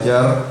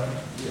Belajar,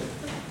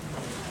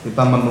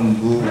 kita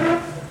menunggu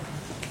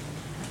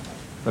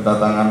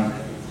kedatangan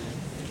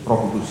Roh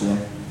Kudus ya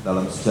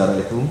dalam sejarah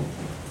itu,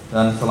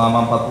 dan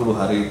selama 40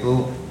 hari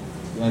itu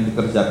yang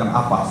dikerjakan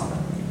apa sih?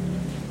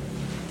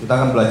 Kita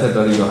akan belajar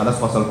dari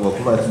Yohanes pasal 20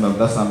 ayat 19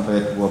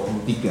 sampai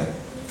 23.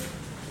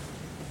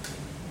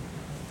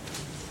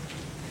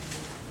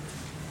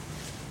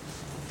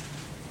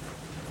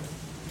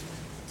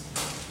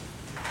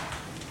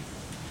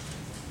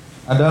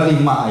 Ada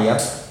 5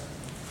 ayat.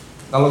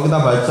 Kalau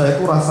kita baca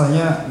itu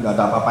rasanya nggak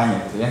ada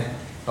apa-apanya gitu ya.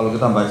 Kalau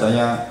kita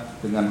bacanya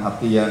dengan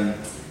hati yang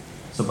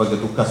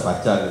sebagai tugas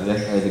baca gitu ya,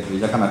 kayak di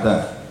gereja kan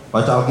ada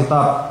baca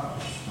Alkitab,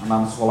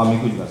 anak sekolah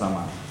minggu juga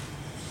sama.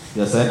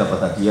 Biasanya dapat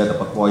hadiah,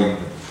 dapat poin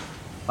gitu.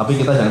 Tapi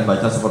kita jangan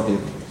baca seperti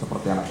itu,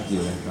 seperti anak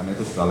kecil ya, karena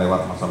itu sudah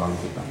lewat masa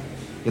lalu kita.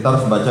 Kita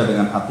harus baca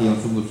dengan hati yang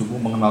sungguh-sungguh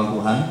mengenal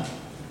Tuhan,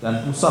 dan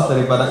pusat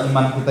daripada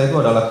iman kita itu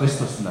adalah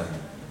Kristus sebenarnya.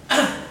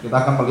 Kita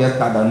akan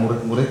melihat keadaan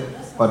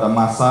murid-murid pada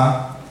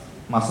masa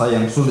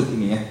yang sulit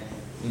ini ya.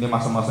 Ini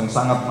masa-masa yang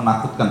sangat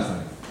menakutkan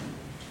sebenarnya.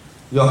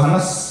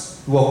 Yohanes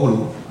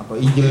 20 atau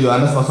Injil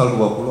Yohanes pasal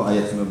 20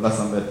 ayat 19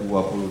 sampai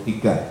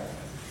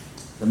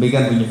 23.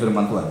 Demikian bunyi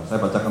firman Tuhan.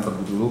 Saya bacakan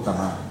terlebih dulu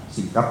karena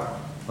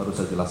singkat, baru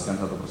saya jelaskan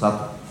satu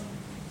persatu.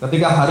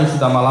 Ketika hari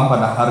sudah malam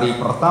pada hari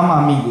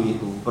pertama minggu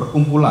itu,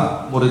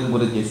 berkumpulah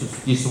murid-murid Yesus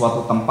di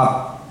suatu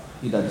tempat,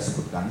 tidak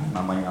disebutkan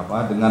namanya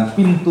apa, dengan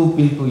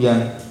pintu-pintu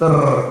yang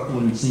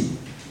terkunci.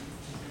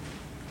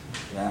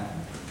 Ya.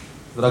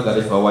 Saudara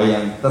garis bawah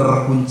yang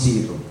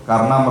terkunci itu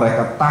karena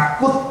mereka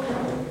takut.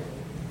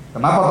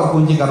 Kenapa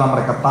terkunci? Karena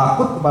mereka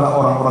takut kepada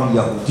orang-orang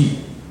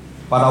Yahudi.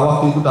 Pada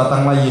waktu itu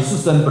datanglah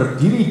Yesus dan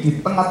berdiri di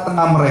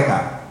tengah-tengah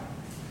mereka.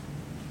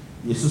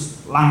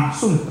 Yesus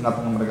langsung di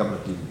tengah-tengah mereka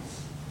berdiri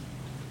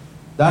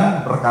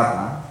dan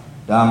berkata,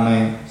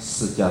 damai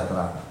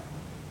sejahtera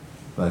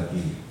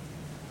bagi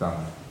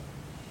kamu.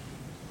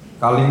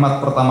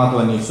 Kalimat pertama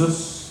Tuhan Yesus,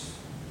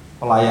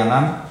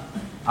 pelayanan,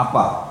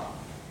 apa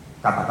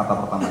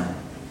kata-kata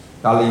pertamanya?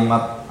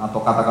 Kalimat atau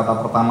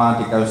kata-kata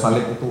pertama di kayu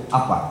salib itu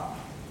apa?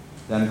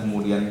 Dan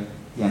kemudian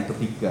yang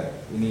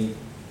ketiga, ini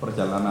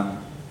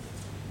perjalanan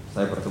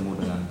saya bertemu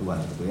dengan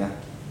Tuhan gitu ya.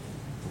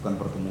 Bukan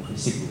bertemu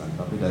fisik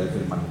bukan, tapi dari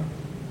firman.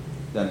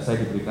 Dan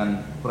saya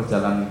diberikan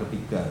perjalanan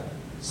ketiga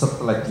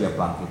setelah dia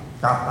bangkit.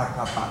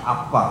 Kata-kata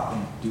apa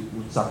yang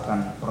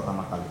diucapkan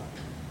pertama kali?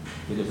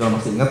 Jadi saudara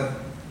masih ingat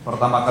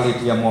pertama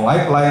kali dia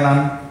mulai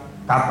pelayanan,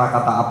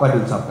 kata-kata apa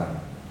diucapkan?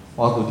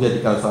 Waktu dia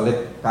di kayu salib,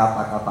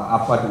 kata-kata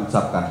apa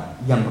diucapkan?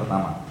 Yang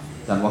pertama.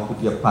 Dan waktu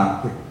dia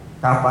bangkit,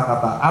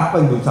 kata-kata apa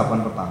yang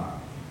diucapkan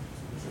pertama?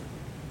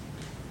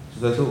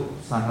 Sudah itu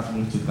sangat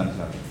mengejutkan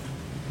sekali,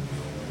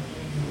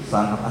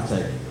 sangat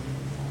ajaib.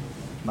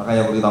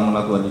 Makanya kalau kita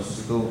mengenal Tuhan Yesus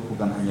itu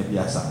bukan hanya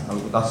biasa.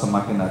 Kalau kita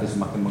semakin hari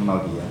semakin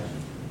mengenal Dia,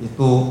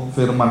 itu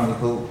firman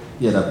itu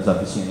tiada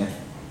habis-habisnya ya,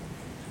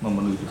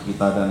 memenuhi hidup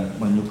kita dan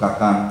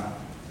menyukakan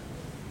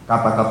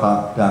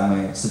kata-kata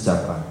damai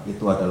sejahtera.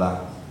 Itu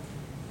adalah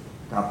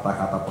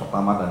kata-kata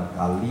pertama dan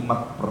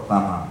kalimat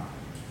pertama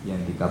yang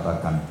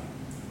dikatakan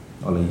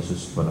oleh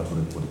Yesus kepada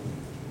murid-muridnya.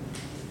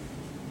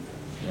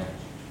 Ya,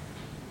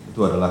 itu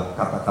adalah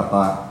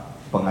kata-kata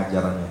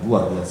pengajaran yang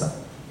luar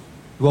biasa.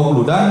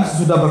 20, dan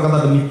sesudah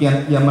berkata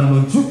demikian, ia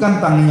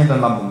menunjukkan tangannya dan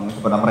lambungnya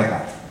kepada mereka.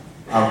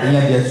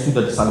 Artinya dia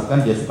sudah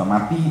disalibkan, dia sudah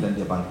mati dan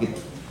dia bangkit.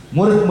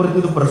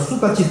 Murid-murid itu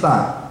bersuka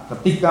cita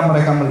ketika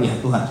mereka melihat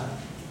Tuhan.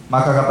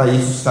 Maka kata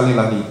Yesus sekali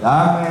lagi,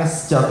 damai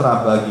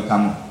sejahtera bagi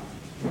kamu.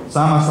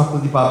 Sama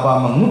seperti Bapa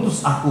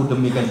mengutus aku,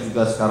 demikian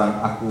juga sekarang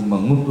aku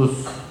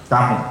mengutus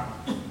kamu.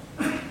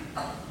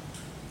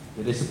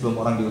 Jadi sebelum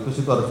orang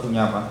diutus itu harus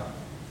punya apa?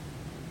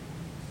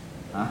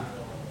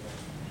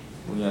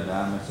 Punya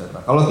damai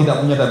sejahtera. Kalau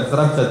tidak punya damai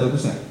sejahtera bisa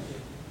diutus nggak?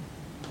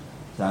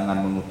 Jangan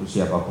mengutus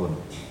siapapun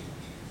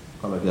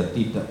kalau dia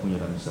tidak punya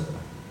damai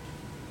sejahtera.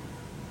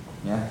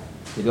 Ya,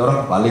 jadi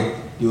orang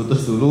kebalik,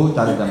 diutus dulu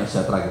cari damai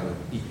sejahtera gitu.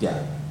 Tidak,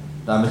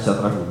 damai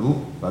sejahtera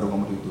dulu, baru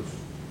kamu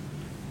diutus.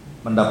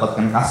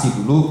 Mendapatkan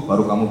kasih dulu,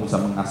 baru kamu bisa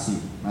mengasihi.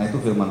 Nah itu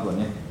firman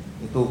Tuhan ya,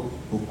 itu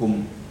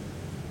hukum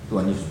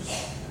Tuhan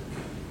Yesus.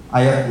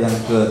 Ayat yang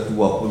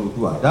ke-22,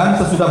 dan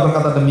sesudah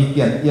berkata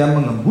demikian, ia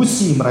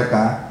mengembusi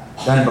mereka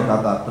dan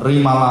berkata,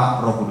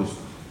 terimalah Roh Kudus.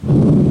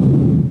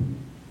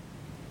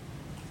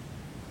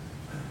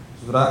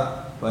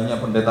 Saudara, banyak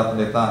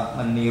pendeta-pendeta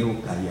meniru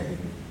gaya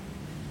ini,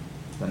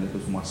 dan itu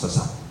semua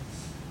sesat.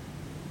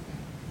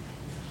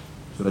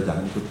 Saudara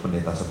jangan ikut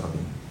pendeta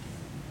seperti ini.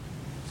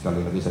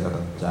 Sekali lagi saya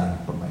katakan, jangan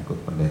pernah ikut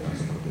pendeta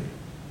seperti itu,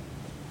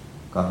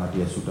 karena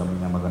dia sudah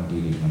menyamakan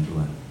diri dengan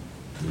Tuhan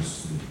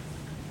Yesus.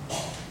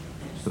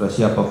 Saudara,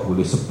 siapa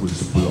boleh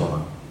sebul-sebul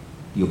orang,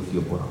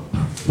 tiup-tiup orang?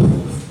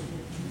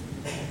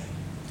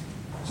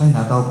 Saya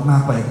nggak tahu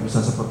kenapa itu bisa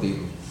seperti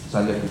itu.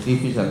 Saya lihat di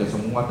TV, saya lihat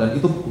semua, dan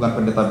itu bukan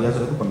pendeta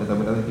biasa, itu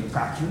pendeta-pendeta yang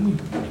dikagumi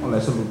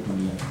oleh seluruh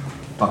dunia.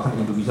 Bahkan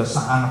Indonesia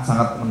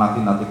sangat-sangat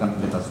menanti-nantikan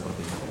pendeta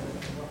seperti itu.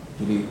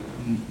 Jadi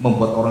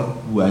membuat orang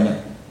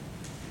banyak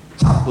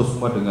jatuh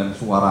semua dengan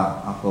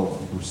suara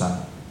atau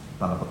hembusan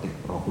tanda petik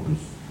Roh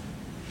Kudus.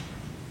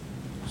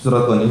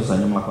 Saudara, Tuhan Yesus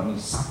hanya melakukan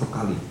ini satu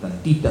kali dan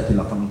tidak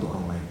dilakukan untuk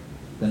orang lain,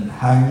 dan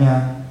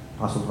hanya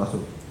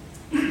rasul-rasul,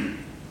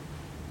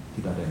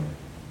 tidak ada yang lain.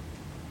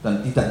 Dan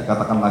tidak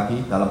dikatakan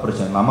lagi dalam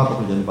perjanjian lama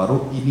atau perjanjian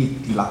baru ini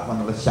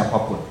dilakukan oleh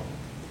siapapun,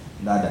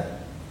 tidak ada.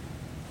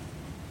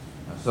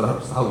 Nah, saudara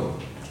harus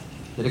tahu.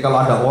 Jadi kalau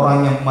ada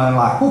orang yang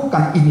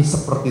melakukan ini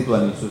seperti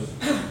Tuhan Yesus,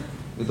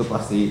 itu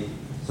pasti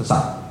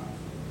sesat,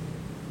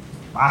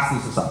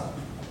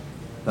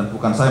 dan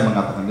bukan saya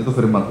mengatakan, itu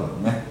firman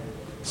Tuhan ya.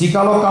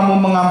 Jikalau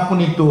kamu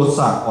mengampuni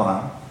dosa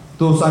orang,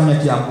 dosanya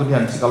diampuni,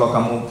 dan jikalau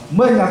kamu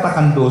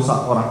menyatakan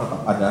dosa orang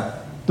tetap ada,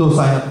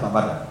 dosanya tetap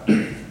ada.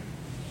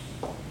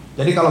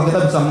 Jadi kalau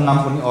kita bisa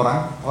mengampuni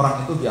orang,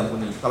 orang itu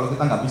diampuni. Kalau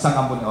kita nggak bisa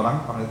mengampuni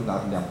orang, orang itu nggak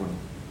akan diampuni.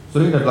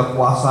 Jadi ini adalah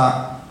kuasa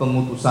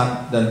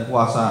pengutusan dan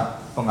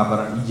kuasa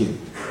pengabaran Injil.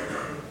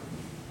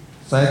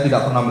 Saya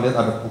tidak pernah melihat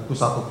ada buku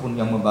satupun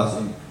yang membahas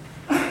ini.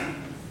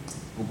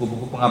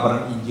 Buku-buku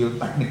pengabaran Injil,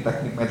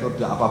 teknik-teknik, metode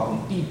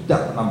apapun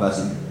tidak pernah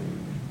bahas ini.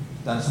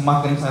 Dan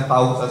semakin saya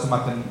tahu, saya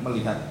semakin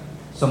melihat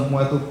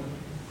semua itu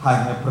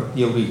hanya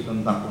berteori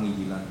tentang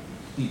penginjilan,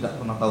 tidak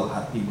pernah tahu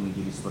hati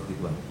menginjili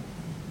seperti Tuhan.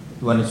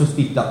 Tuhan Yesus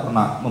tidak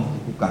pernah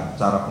membukukan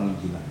cara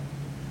penginjilan.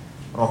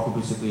 Roh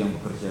Kudus itu yang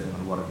bekerja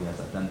dengan luar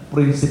biasa, dan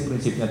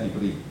prinsip-prinsipnya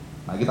diberi.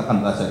 Nah, kita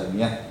akan bahas hari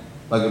ini ya,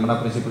 bagaimana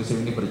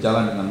prinsip-prinsip ini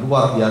berjalan dengan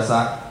luar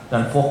biasa.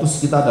 Dan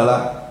fokus kita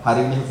adalah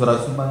hari ini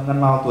saudara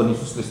mengenal Tuhan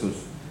Yesus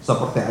Kristus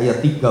seperti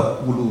ayat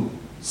 31.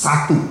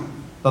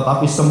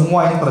 Tetapi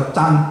semua yang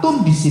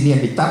tercantum di sini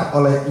yang dicatat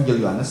oleh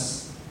Injil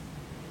Yohanes,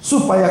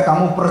 supaya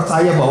kamu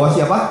percaya bahwa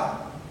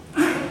siapa?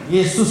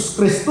 Yesus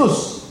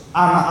Kristus,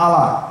 Anak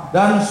Allah,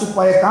 dan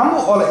supaya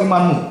kamu oleh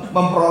imanmu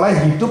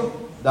memperoleh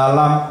hidup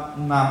dalam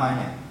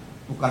namanya,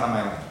 bukan nama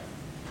yang lain.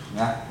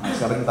 Ya, nah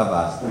sekarang kita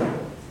bahas.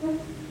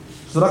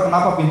 Saudara,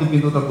 kenapa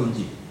pintu-pintu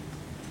terkunci?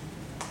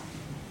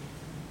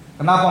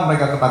 Kenapa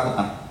mereka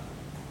ketakutan?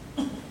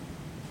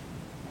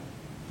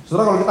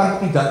 Saudara, kalau kita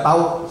tidak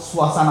tahu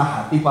suasana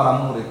hati para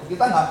murid,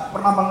 kita nggak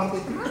pernah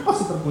mengerti kenapa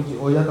sih terkunci.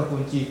 Oh ya,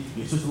 terkunci,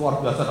 Yesus luar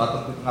biasa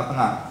datang di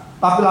tengah-tengah.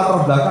 Tapi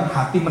latar belakang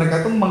hati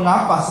mereka itu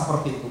mengapa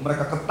seperti itu?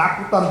 Mereka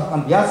ketakutan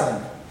bukan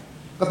biasa.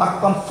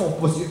 Ketakutan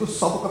fokus itu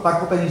suatu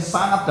ketakutan yang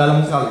sangat dalam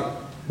sekali.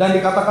 Dan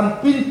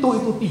dikatakan pintu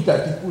itu tidak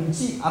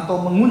dikunci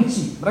atau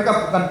mengunci.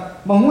 Mereka bukan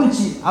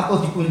mengunci atau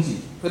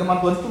dikunci.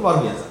 Firman Tuhan itu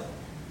luar biasa.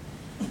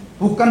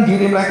 Bukan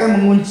diri mereka yang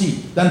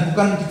mengunci dan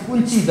bukan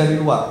dikunci dari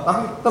luar,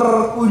 tapi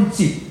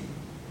terkunci.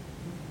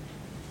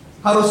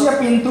 Harusnya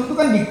pintu itu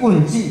kan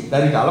dikunci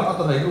dari dalam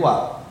atau dari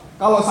luar.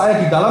 Kalau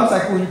saya di dalam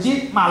saya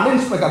kunci, maling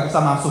supaya gak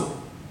bisa masuk.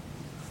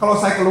 Kalau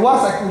saya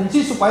keluar saya kunci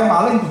supaya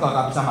maling juga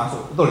gak bisa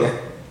masuk. Betul ya?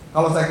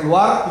 Kalau saya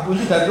keluar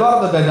dikunci dari luar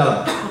atau dari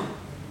dalam?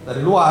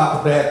 Dari luar,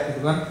 jebret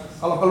gitu kan.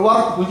 Kalau keluar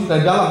dikunci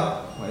dari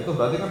dalam. Wah, itu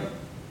berarti kan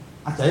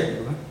ajaib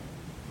gitu kan.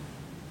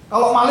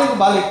 Kalau maling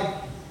kebalik.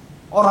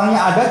 Orangnya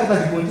ada, kita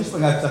dikunci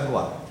supaya gak bisa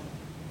keluar.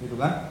 Gitu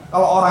kan?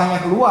 Kalau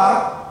orangnya keluar,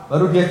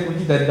 baru dia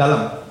dikunci dari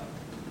dalam.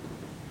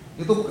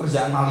 Itu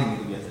pekerjaan maling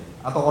itu biasanya,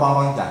 atau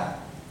orang-orang jahat.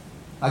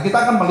 Nah,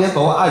 kita akan melihat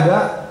bahwa ada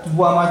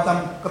dua macam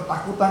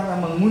ketakutan yang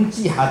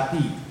mengunci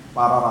hati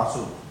para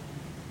rasul.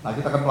 Nah,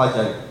 kita akan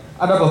pelajari.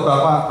 Ada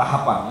beberapa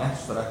tahapan ya,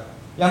 saudara.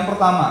 Yang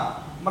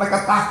pertama, mereka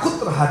takut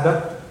terhadap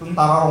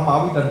tentara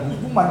Romawi dan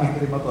hukuman yang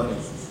diterima Tuhan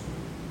Yesus.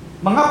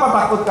 Mengapa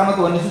takut? Karena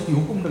Tuhan Yesus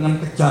dihukum dengan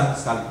kejam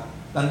sekali.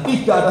 Dan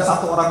tidak ada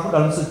satu orang pun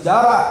dalam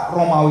sejarah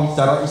Romawi,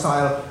 sejarah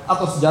Israel,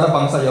 atau sejarah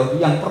bangsa Yahudi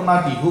yang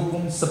pernah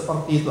dihukum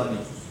seperti Tuhan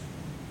Yesus.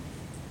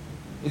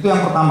 Itu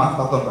yang pertama,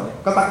 ketakutan.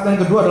 Ketakutan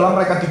yang kedua adalah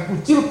mereka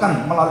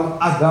dikucilkan melalui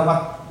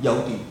agama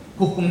Yahudi,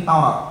 hukum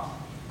Taurat.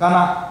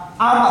 Karena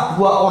anak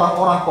buah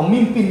orang-orang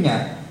pemimpinnya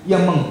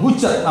yang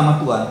menghujat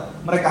nama Tuhan,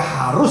 mereka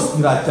harus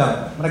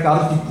dirajam, mereka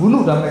harus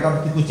dibunuh, dan mereka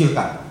harus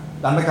dikucilkan.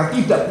 Dan mereka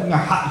tidak punya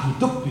hak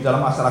hidup di dalam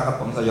masyarakat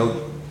bangsa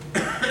Yahudi.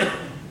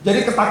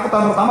 Jadi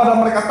ketakutan pertama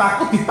adalah mereka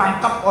takut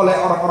ditangkap oleh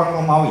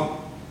orang-orang Romawi.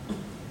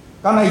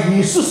 Karena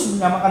Yesus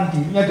menyamakan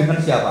dirinya dengan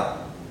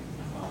siapa?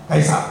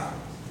 Kaisar.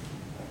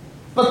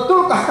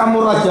 Betulkah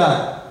kamu raja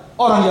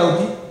orang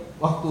Yahudi?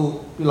 Waktu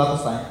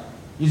Pilatus tanya,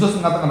 Yesus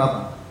mengatakan apa?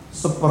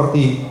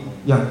 Seperti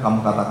yang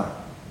kamu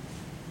katakan.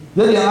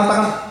 Jadi yang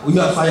mengatakan, oh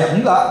ya saya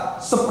enggak,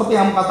 seperti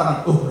yang kamu katakan.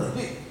 Oh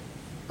berarti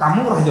kamu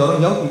raja orang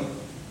Yahudi.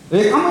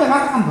 Kamu yang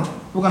katakan dong,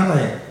 bukan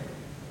saya.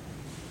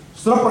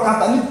 Setelah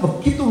perkataan ini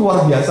begitu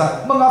luar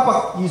biasa.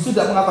 Mengapa Yesus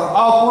tidak mengatakan,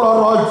 akulah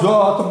raja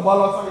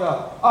sembala saya,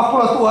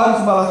 akulah Tuhan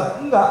sembala saya?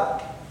 Enggak.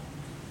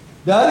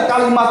 Dari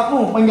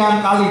kalimatmu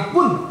menyangkali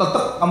pun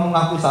tetap kamu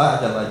ngaku saya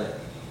aja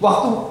raja.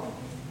 Waktu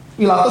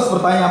Pilatus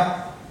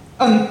bertanya,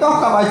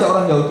 engkau kan raja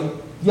orang Yahudi?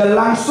 Dia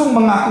langsung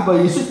mengaku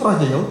bahwa Yesus itu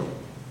raja Yahudi.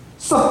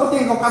 Seperti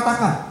yang kau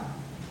katakan.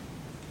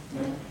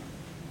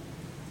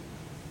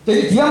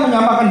 Jadi dia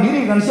menyamakan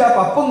diri dengan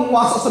siapa?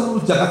 Penguasa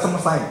seluruh jagat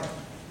semesta ini,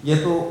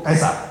 yaitu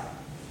Kaisar.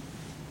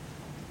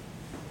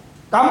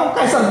 Kamu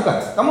Kaisar bukan?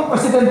 Kamu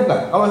presiden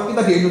bukan? Kalau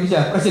kita di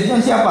Indonesia, presidennya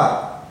siapa?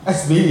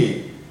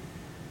 SBY.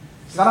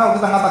 Sekarang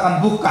kita katakan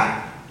bukan,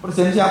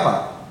 presiden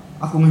siapa?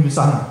 Agung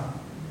Wibisono.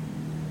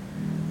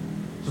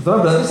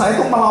 Saudara, berarti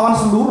saya itu melawan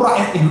seluruh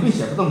rakyat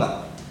Indonesia, betul nggak?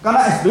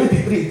 Karena SBY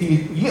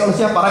dipilih oleh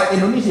siapa? Rakyat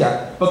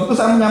Indonesia. Begitu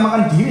saya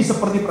menyamakan diri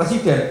seperti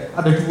presiden,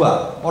 ada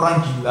dua,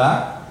 orang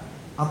gila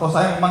atau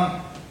saya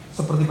memang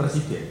seperti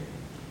presiden.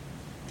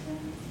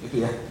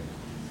 Itu ya.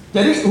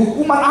 Jadi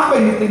hukuman apa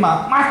yang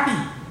diterima? Mati.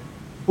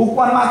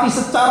 Hukuman mati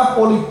secara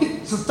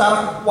politik,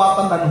 secara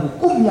kekuatan dan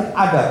hukum yang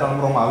ada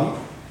dalam Romawi,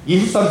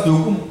 Yesus harus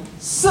dihukum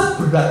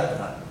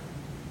seberat-berat.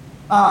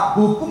 Nah,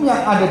 hukum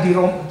yang ada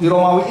di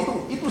Romawi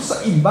itu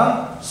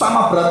seimbang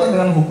sama beratnya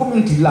dengan hukum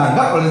yang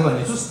dilanggar oleh Tuhan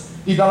Yesus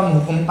di dalam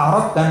hukum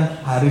Taurat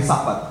dan hari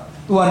Sabat.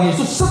 Tuhan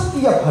Yesus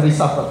setiap hari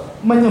Sabat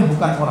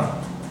menyembuhkan orang,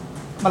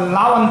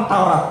 melawan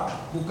Taurat,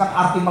 bukan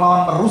arti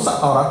melawan merusak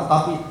Taurat,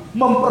 tetapi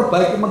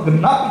memperbaiki,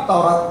 menggenapi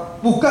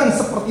Taurat, bukan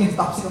seperti yang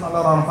ditafsirkan oleh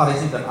orang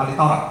Farisi dan ahli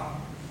Taurat,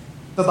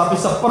 tetapi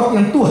seperti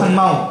yang Tuhan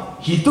mau.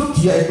 Hidup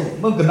dia itu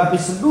menggenapi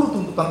seluruh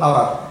tuntutan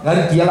Taurat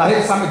dari dia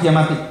lahir sampai dia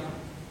mati.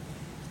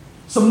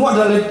 Semua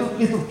adalah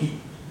liturgi.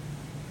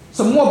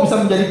 Semua bisa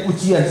menjadi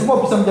pujian,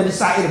 semua bisa menjadi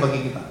syair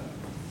bagi kita.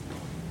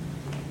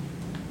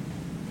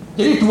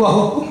 Jadi dua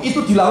hukum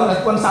itu dilakukan oleh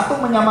Tuhan. Satu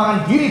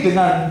menyamakan diri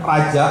dengan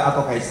raja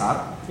atau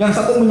kaisar, yang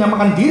satu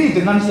menyamakan diri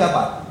dengan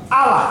siapa?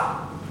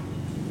 Allah.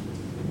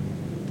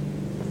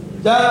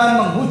 Jangan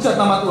menghujat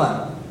nama Tuhan.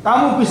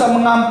 Kamu bisa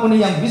mengampuni,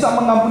 yang bisa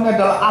mengampuni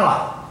adalah Allah.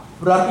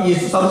 Berarti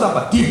Yesus harus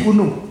apa?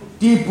 Dibunuh.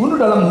 Dibunuh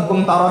dalam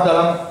hukum Taurat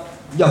dalam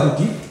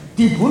Yahudi,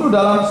 dibunuh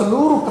dalam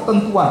seluruh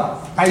ketentuan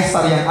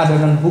kaisar yang ada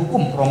dengan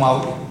hukum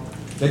Romawi.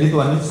 Jadi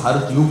Tuhan Yesus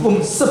harus dihukum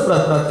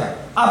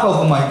seberat-beratnya. Apa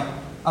hukumannya?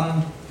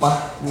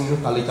 40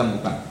 kali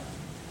cambukan.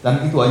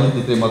 Dan itu hanya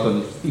diterima Tuhan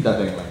Yesus, tidak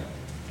ada yang lain.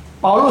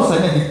 Paulus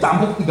hanya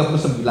dicambuk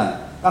 39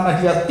 karena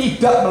dia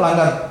tidak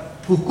melanggar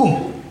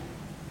hukum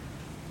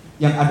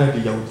yang ada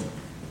di Yahudi,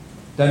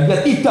 dan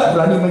dia tidak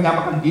berani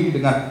menyamakan diri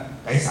dengan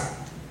kaisar.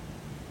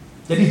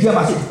 Jadi dia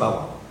masih di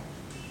bawah.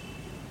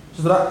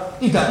 Saudara,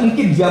 tidak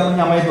mungkin dia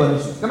menyamai Tuhan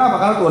Yesus. Kenapa?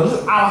 Karena Tuhan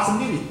Yesus Allah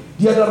sendiri.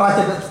 Dia adalah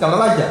raja dan segala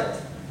raja.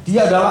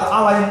 Dia adalah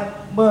Allah yang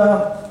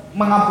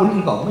mengampuni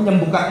engkau,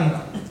 menyembuhkan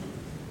engkau.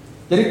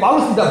 Jadi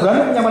Paulus tidak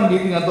berani menyamakan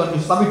diri dengan Tuhan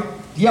Yesus, tapi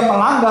dia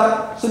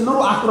melanggar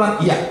seluruh aturan.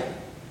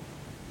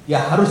 Dia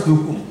harus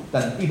dihukum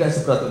dan tidak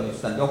seberat Tuhan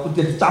Yesus. Dan waktu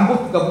dia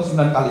dicambuk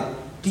 39 kali,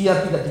 dia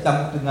tidak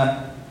dicambuk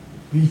dengan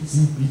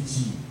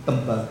biji-biji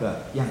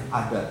tembaga yang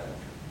ada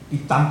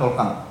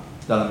dicantolkan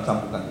dalam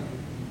cambukan itu.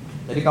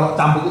 Jadi kalau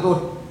cambuk itu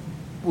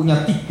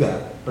punya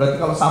 3, berarti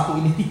kalau satu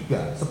ini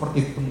 3,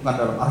 seperti ditemukan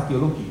dalam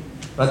arkeologi,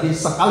 berarti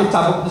sekali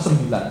cambuk itu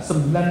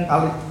 9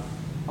 kali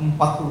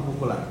 40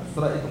 pukulan.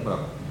 Setelah itu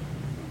berapa?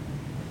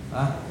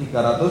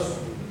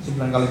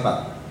 309 kali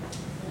 4,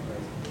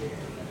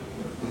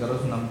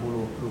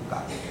 360 luka.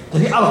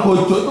 Jadi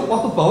algojo itu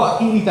waktu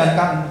bawa kiri dan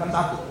kanan, bukan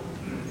satu.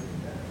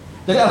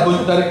 Jadi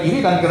algojo dari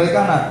kiri dan kiri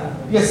kanan,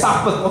 dia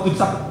sabet, waktu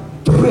disabet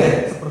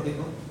jebret seperti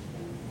itu.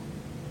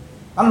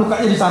 Kan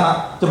lukanya di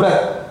sana,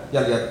 jebret.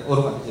 Ya lihat,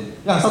 luka di sini.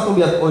 Yang satu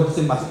lihat, di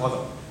sini masih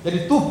kosong.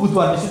 Jadi tubuh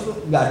Tuhan Yesus itu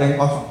nggak ada yang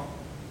kosong.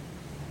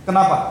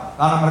 Kenapa?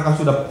 Karena mereka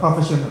sudah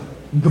profesional,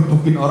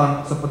 gebukin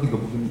orang seperti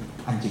gebukin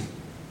anjing.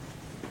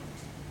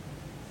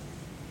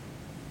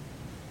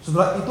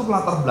 Saudara, itu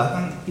latar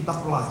belakang kita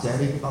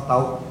pelajari, kita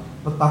tahu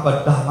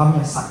betapa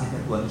dalamnya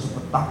sakitnya Tuhan Yesus,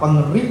 betapa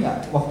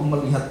ngerinya waktu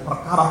melihat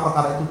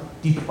perkara-perkara itu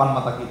di depan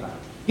mata kita.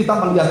 Kita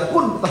melihat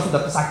pun kita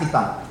sudah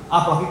kesakitan,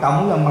 apalagi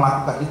kamu yang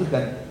melakukan itu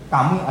dan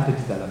kamu yang ada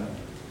di dalamnya,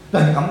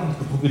 dan kamu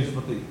digebukin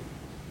seperti itu.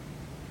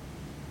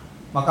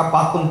 Maka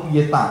patung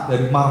Pieta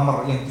dari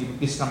marmer yang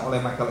dilukiskan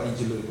oleh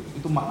Michelangelo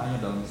itu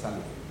maknanya dalam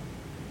sekali.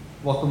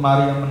 Waktu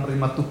Maria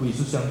menerima tubuh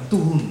Yesus yang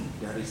turun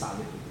dari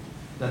salib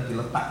dan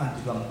diletakkan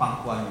di dalam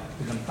pangkuannya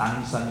dengan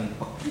tangisan yang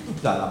begitu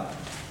dalam,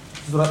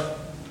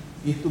 saudara,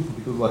 itu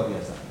begitu luar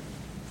biasa.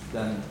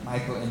 Dan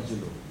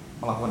Michelangelo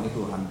melakukan itu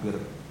hampir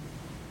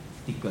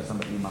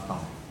 3-5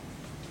 tahun.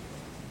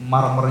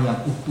 Marmer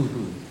yang utuh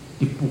itu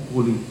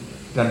dipukuli,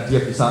 dan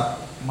dia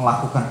bisa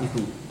melakukan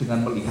itu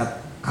dengan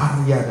melihat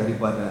karya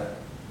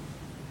daripada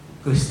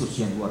Kristus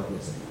yang luar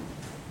biasa.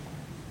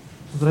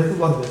 Saudara, itu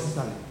luar biasa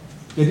sekali.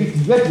 Jadi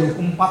dia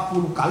dihukum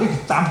 40 kali,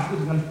 dicambuk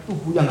dengan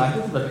tubuh yang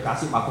hancur, sudah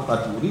dikasih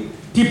mahkota duri,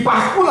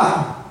 dipaku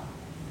lagi.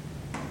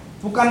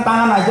 Bukan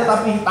tangan aja,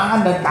 tapi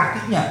tangan dan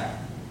kakinya.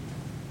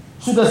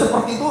 Sudah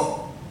seperti itu,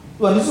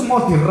 Tuhan Yesus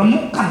mau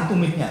diremukkan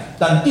tumitnya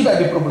dan tidak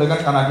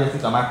diperbolehkan karena dia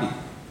sudah mati.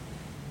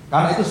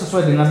 Karena itu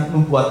sesuai dengan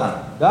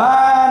nubuatan,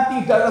 dan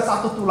tidak ada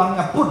satu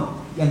tulangnya pun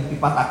yang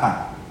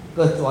dipatahkan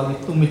kecuali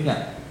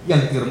tumitnya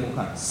yang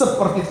diremukkan.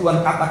 Seperti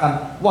Tuhan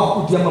katakan waktu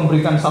dia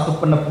memberikan satu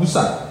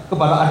penebusan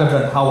kepada Adam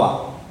dan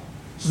Hawa.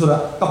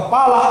 Saudara,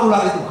 kepala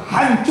ular itu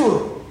hancur,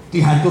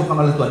 dihancurkan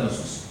oleh Tuhan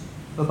Yesus.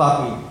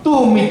 Tetapi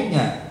tumit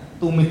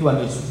Tuhan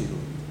Yesus itu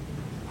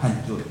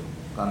hancur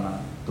karena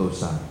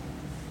dosa.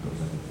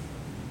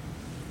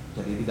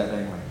 Jadi tidak ada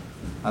yang lain.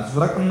 Nah,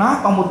 saudara,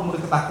 kenapa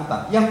murid-murid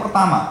ketakutan? Yang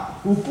pertama,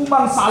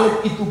 hukuman salib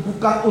itu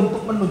bukan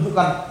untuk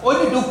menunjukkan, oh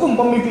ini dihukum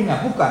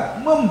pemimpinnya,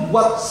 bukan.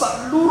 Membuat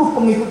seluruh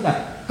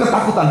pengikutnya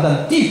ketakutan dan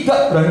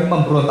tidak berani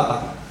memberontak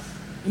lagi.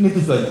 Ini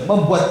tujuannya,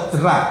 membuat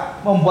jerah,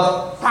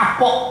 membuat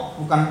kapok,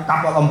 bukan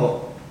kapok lombok.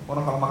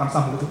 Orang kalau makan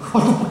sambal itu,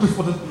 waduh pedes,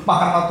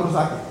 makan terus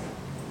sakit.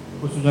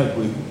 khususnya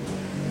ibu-ibu.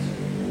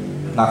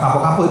 Nggak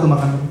kapok-kapok itu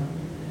makan.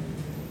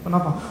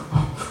 Kenapa?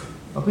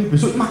 Tapi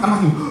besok makan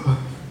lagi.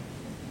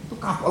 Itu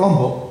kapok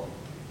Lombok.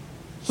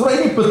 Surah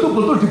ini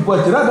betul-betul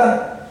dibuat jerah dan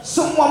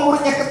semua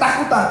muridnya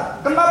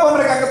ketakutan. Kenapa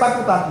mereka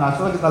ketakutan? Nah,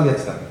 surah kita lihat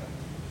sekarang.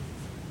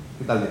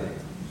 Kita lihat.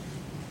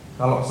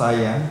 Kalau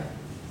saya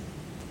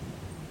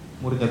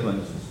muridnya Tuhan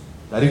Yesus,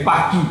 dari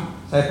pagi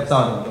saya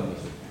bersama dengan Tuhan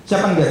Yesus.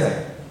 Siapa yang lihat saya?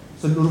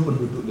 Seluruh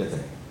penduduk lihat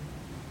saya.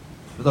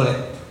 Betul ya?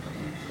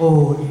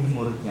 Oh, ini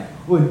muridnya.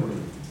 Oh, ini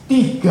muridnya.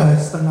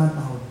 3,5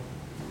 tahun.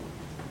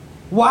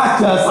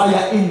 Wajah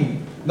saya ini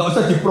nggak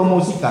usah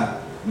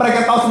dipromosikan.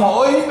 Mereka tahu semua.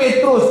 Oh, ini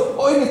Petrus.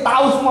 Oh, ini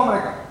tahu semua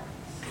mereka.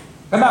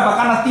 Kenapa?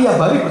 Karena tiap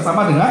hari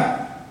bersama dengan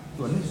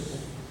Tuhan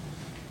Yesus.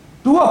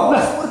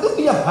 12 murid itu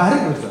tiap hari,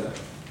 saudara.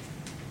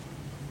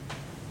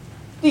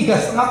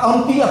 3,5 tahun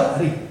tiap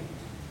hari.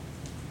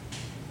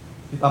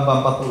 Ditambah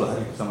 40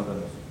 hari bersama Tuhan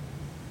Yesus.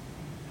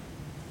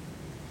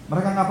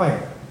 Mereka ngapain?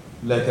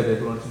 Belajar dari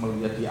Tuhan Yesus,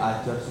 melihat,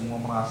 diajar, semua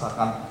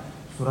merasakan.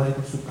 Surah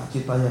itu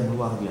sukacita yang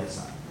luar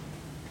biasa.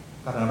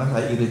 Kadang-kadang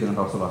saya iri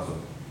dengan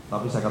rasul-rasul,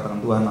 tapi saya katakan,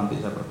 Tuhan, nanti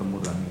saya bertemu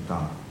dengan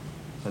Engkau,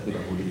 saya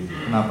tidak boleh iri.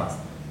 Kenapa?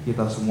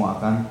 Kita semua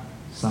akan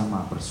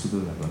sama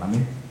bersekutu dengan Tuhan.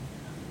 Amin.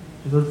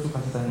 Itu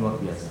sukacita yang luar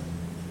biasa.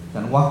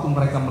 Dan waktu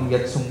mereka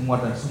melihat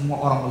semua, dan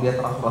semua orang melihat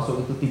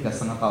rasul-rasul itu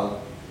 3,5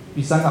 tahun,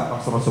 bisa nggak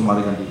rasul-rasul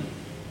melarikan diri?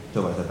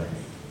 Coba saya tanya.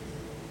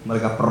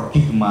 Mereka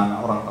pergi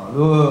kemana? Orang tahu.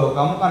 Loh,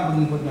 kamu kan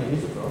pengikutnya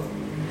Yesus, loh.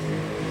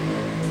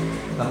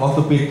 Dan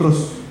waktu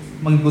Petrus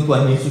mengikut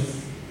Tuhan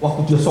Yesus,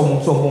 waktu dia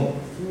sombong-sombong,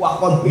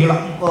 aku akan bela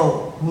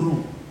engkau,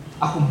 guru,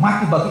 aku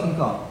mati bagi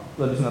engkau.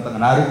 Tuhan Yesus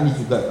mengatakan, hari ini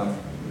juga kamu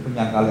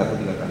menyangkali aku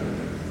 3 kali.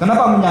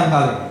 Kenapa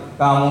menyangkali?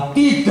 Kamu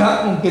tidak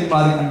mungkin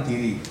melarikan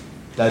diri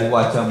dari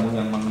wajahmu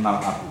yang mengenal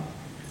aku.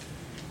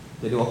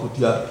 Jadi waktu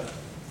dia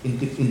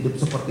intip-intip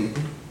seperti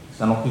itu,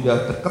 dan waktu dia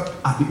dekat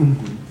api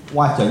unggun,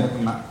 wajahnya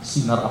kena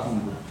sinar api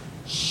unggun.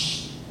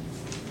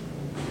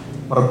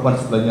 Perempuan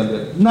sebelahnya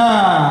lihat,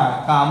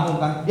 nah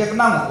kamu kan, dia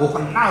kenal nggak? Oh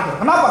kenal.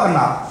 Kenapa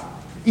kenal?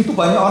 Itu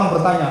banyak orang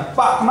bertanya,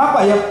 Pak,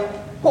 kenapa ya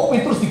kok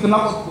Petrus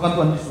dikenal bukan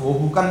Tuhan Yesus? Oh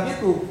bukan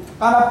itu,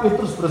 karena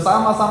Petrus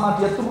bersama-sama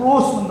dia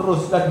terus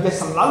menerus, dan dia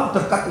selalu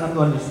dekat dengan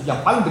Tuhan Yesus. Yang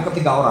paling dekat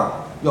 3 orang,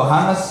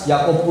 Yohanes,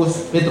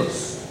 Yakobus,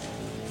 Petrus.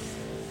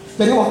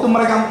 Jadi waktu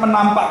mereka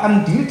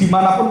menampakkan diri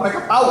dimanapun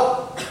mereka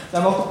tahu.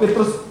 Dan waktu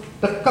Petrus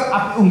dekat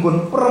api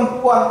unggun,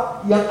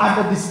 perempuan yang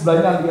ada di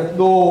sebelahnya lihat,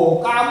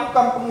 loh kamu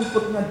kan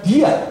pengikutnya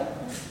dia.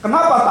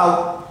 Kenapa tahu?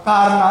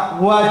 Karena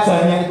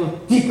wajahnya itu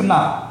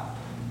dikenal.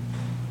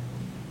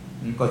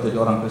 Engkau jadi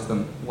orang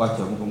Kristen,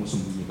 wajahmu kamu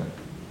sembunyikan.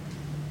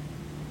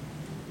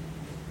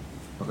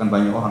 Bahkan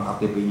banyak orang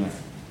KTP-nya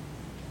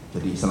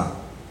jadi Islam.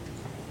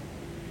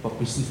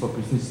 Pebisnis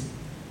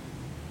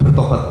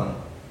bertobat kan.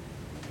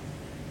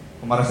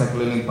 Kemarin saya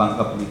keliling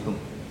Bangka Belitung,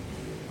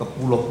 ke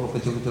pulau-pulau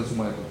kecil-kecil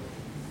semua itu.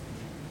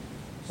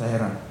 Saya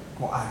heran,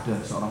 kok ada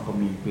seorang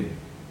pemimpin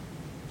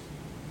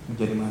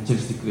menjadi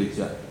majelis di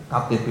gereja,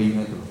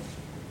 KTP-nya itu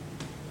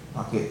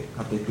pakai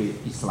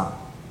KTP Islam.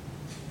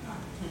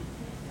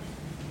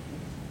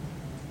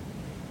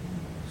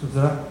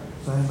 Saudara,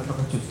 saya nggak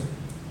terkejut.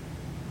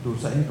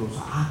 Dosa ini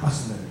dosa apa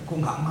sebenarnya? Kok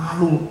nggak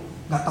malu,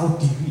 nggak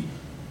tahu diri?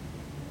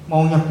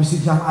 Maunya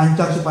bisnis yang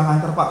lancar supaya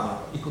lancar, Pak, ya,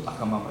 ikut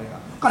agama mereka.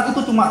 Kan itu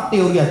cuma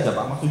teori aja,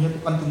 Pak. Maksudnya itu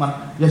kan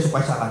cuma ya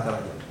supaya saya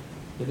lancar aja.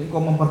 Jadi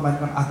kau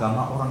mempermainkan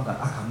agama orang dan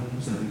agamamu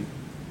sendiri,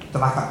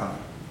 celaka kan?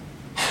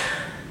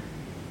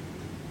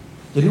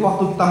 Jadi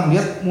waktu kita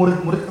melihat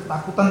murid-murid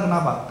ketakutan,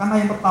 kenapa? Karena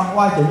yang pertama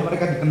wajahnya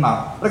mereka dikenal,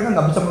 mereka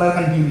nggak bisa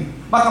melarikan diri,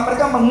 maka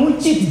mereka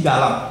mengunci di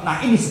dalam.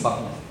 Nah ini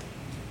sebabnya.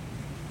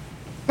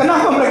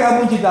 Kenapa mereka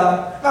mengunci di dalam?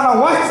 Karena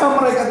wajah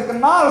mereka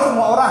dikenal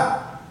semua orang.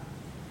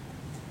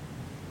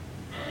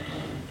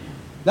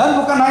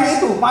 Dan bukan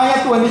hanya itu,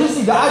 mayat Tuhan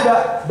Yesus tidak ada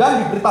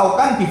dan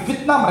diberitahukan,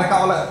 difitnah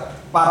mereka oleh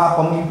para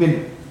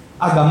pemimpin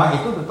agama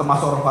itu,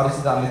 termasuk orang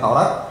Farisi dan ahli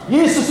Taurat.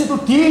 Yesus itu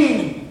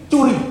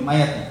dicuri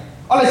mayatnya.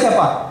 Oleh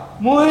siapa?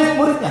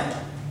 Murid-muridnya.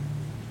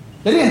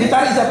 Jadi yang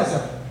dicari siapa?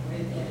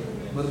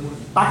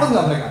 Takut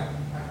nggak mereka?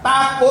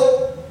 Takut.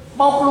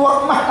 Mau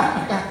keluar kemana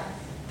mereka?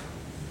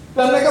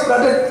 Dan mereka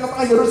berada di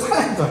tengah-tengah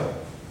Yerusalem.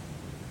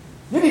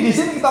 Jadi di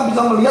sini kita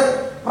bisa melihat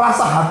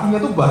rasa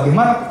hatinya itu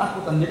bagaimana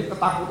ketakutan. Jadi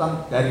ketakutan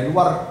dari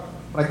luar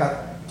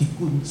mereka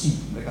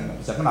dikunci. Mereka nggak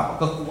bisa. Kenapa?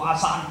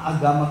 Kekuasaan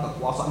agama,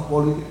 kekuasaan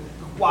politik,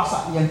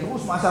 kekuasaan yang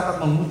terus masyarakat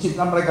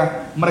mengucipkan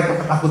mereka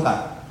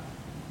ketakutan.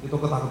 Itu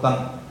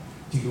ketakutan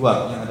di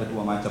luar yang ada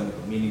 2 macam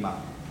itu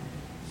minimal.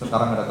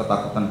 Sekarang ada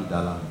ketakutan di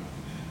dalam.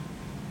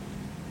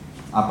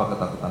 Apa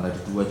ketakutan? Ada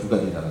 2 juga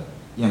di dalam.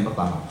 Yang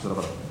pertama,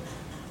 saudara,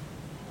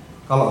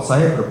 kalau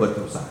saya berbuat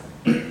dosa,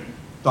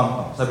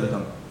 contoh, saya beri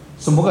contoh.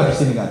 Semoga di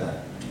sini nggak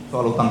ada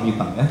soal utang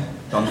piutang ya.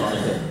 Contoh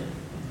aja.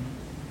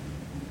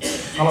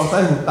 Kalau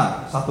saya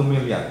hutang 1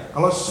 miliar,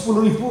 kalau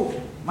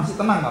 10.000 masih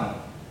tenang kamu.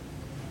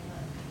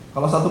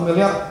 Kalau 1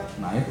 miliar,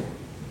 nah itu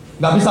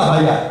nggak bisa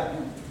bayar.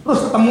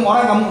 Terus ketemu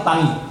orang yang kamu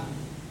utangi.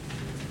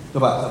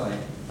 Coba saya tanya,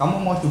 kamu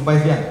mau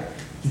jumpai dia?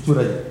 Jujur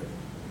aja.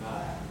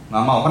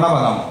 Nggak mau. Kenapa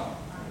nggak mau?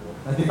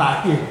 Nanti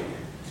tagih.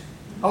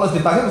 Kalau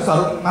ditagih terus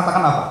harus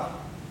mengatakan apa?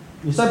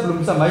 Ya, saya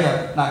belum bisa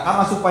bayar. Nah,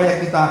 karena supaya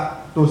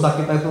dosa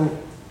kita itu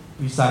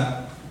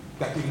bisa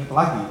gak diingat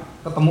lagi,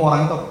 ketemu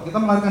orang itu kita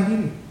melarikan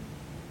diri.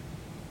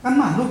 Kan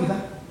malu kita.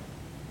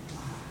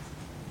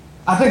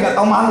 Ada yang nggak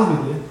tahu malu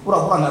gitu ya,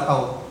 pura-pura nggak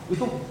tahu.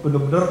 Itu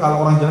benar-benar kalau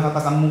orang Jawa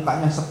katakan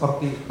mukanya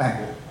seperti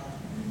tembok.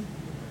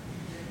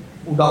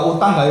 Udah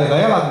utang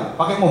gaya-gaya lagi,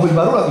 pakai mobil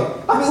baru lagi,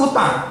 tapi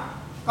utang.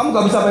 Kamu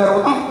nggak bisa bayar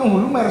utang,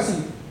 kamu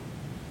mercy.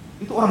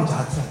 Itu orang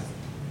jahat sekali.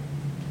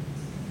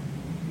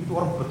 Itu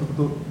orang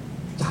betul-betul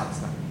jahat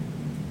sekali.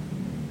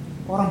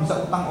 Orang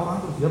bisa utang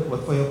orang terus dia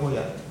buat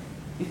foya-foya.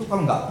 Itu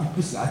kalau nggak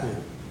iblis nggak ada.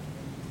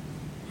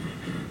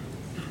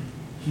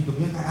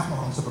 Hidupnya kayak apa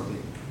orang seperti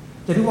itu?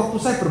 Jadi waktu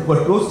saya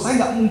berbuat dosa, saya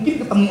nggak mungkin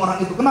ketemu orang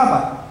itu. Kenapa?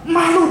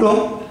 Malu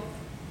dong.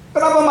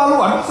 Kenapa malu?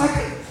 Aduh, saya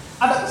kan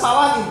ada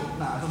kesalahan ini.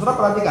 Nah, saudara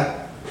perhatikan.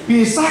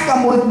 Bisakah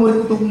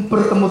murid-murid itu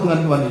bertemu dengan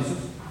Tuhan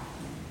Yesus?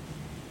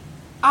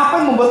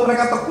 Apa yang membuat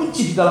mereka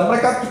terkunci di dalam?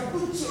 Mereka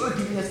dikunci oleh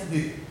dirinya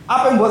sendiri.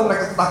 Apa yang membuat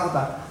mereka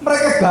ketakutan?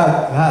 Mereka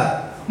gagal.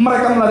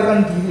 Mereka melarikan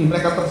diri.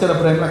 Mereka terjadi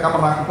mereka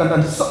meragukan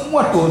dan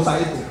semua dosa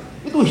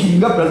itu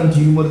hinggap dalam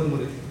diri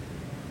murid-murid.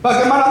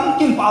 Bagaimana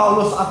mungkin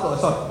Paulus atau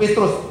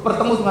Petrus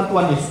bertemu dengan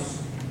Tuhan Yesus?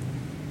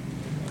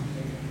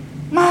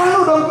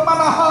 Malu dong,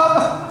 kemana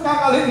halnya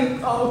kali ini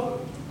kau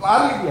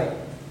lari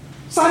dia.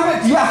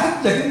 Sampai dia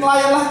akhirnya jadi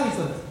nelayan lagi.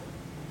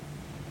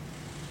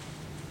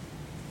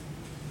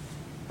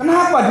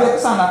 Kenapa dia ke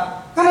sana?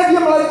 Karena dia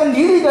melarikan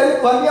diri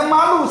dari Tuhan. Dia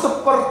malu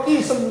seperti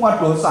semua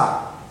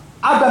dosa.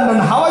 Adam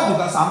dan Hawa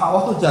juga sama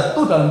waktu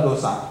jatuh dalam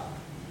dosa.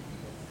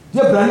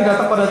 Dia berani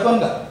datang pada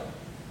Tuhan enggak?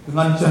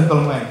 Dengan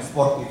gentleman,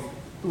 sportif.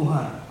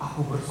 Tuhan,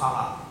 aku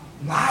bersalah.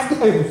 Nggak ada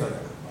itu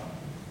saja.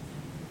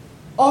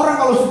 Orang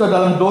kalau sudah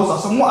dalam dosa,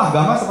 semua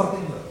agama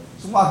seperti itu.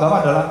 Semua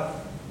agama adalah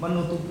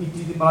menutupi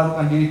diri,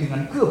 melakukan diri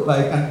dengan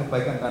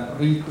kebaikan-kebaikan dan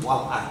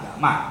ritual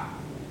agama.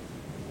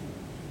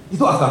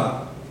 Itu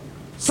agama.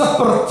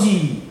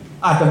 Seperti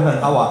Adam dan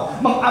Hawa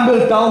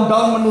mengambil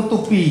daun-daun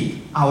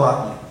menutupi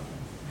auratnya.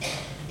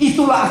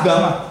 Itulah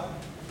agama.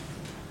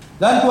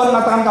 Dan Tuhan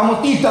mengatakan kamu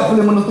tidak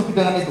boleh menutupi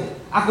dengan itu.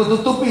 Aku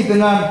tutupi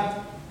dengan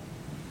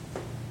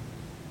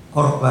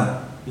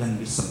korban yang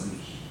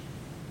disembelih,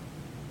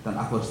 dan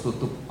aku harus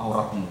tutup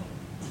auratmu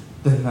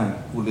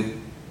dengan kulit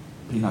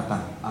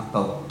binatang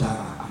atau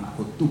darah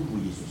anakku, tubuh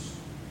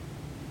Yesus.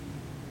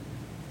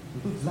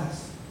 Itu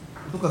jelas,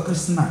 itu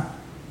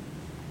kekristenan.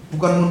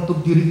 Bukan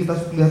menutup diri kita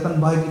kelihatan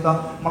baik,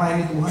 kita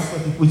melayani Tuhan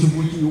supaya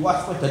dipuji-puji, wah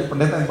supaya jadi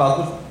pendeta yang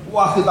bagus,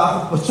 wah kita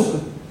harus besuk.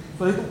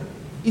 Soalnya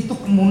itu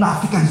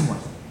kemunafikan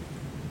semua.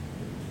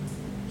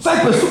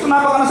 Saya besuk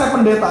kenapa? Karena saya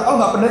pendeta. Kalau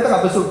nggak pendeta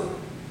nggak besuk.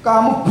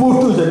 Kamu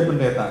bodoh jadi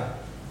pendeta.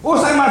 Oh,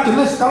 saya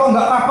majelis, kalau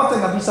nggak rapat saya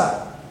nggak bisa.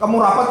 Kamu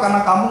rapat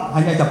karena kamu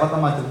hanya jabatan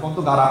majelis. Waktu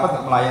nggak rapat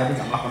nggak melayani,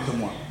 nggak melakukan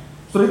semua.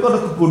 Setelah itu ada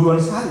kebodohan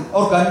sekali.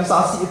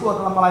 Organisasi itu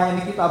adalah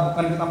melayani kita,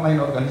 bukan kita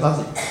melayani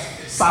organisasi.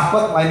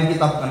 Sahabat melayani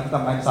kita, bukan kita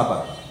melayani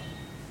sahabat.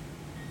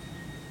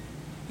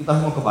 Kita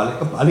semua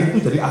kebalik itu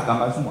jadi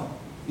agama semua.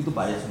 Itu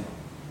bahaya semua.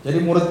 Jadi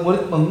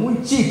murid-murid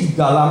mengunci di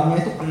dalamnya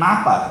itu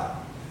kenapa?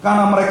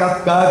 Karena mereka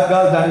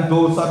gagal dan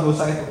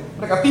dosa-dosa itu.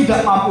 Mereka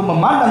tidak mampu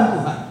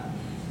memandang Tuhan.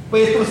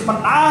 Petrus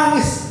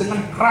menangis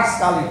dengan keras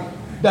sekali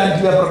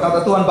dan dia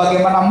berkata, Tuhan,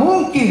 bagaimana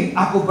mungkin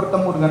aku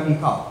bertemu dengan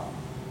Engkau?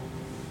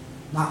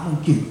 Nggak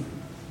mungkin.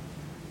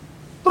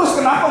 Terus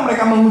kenapa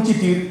mereka mengunci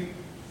diri?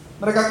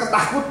 Mereka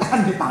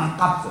ketakutan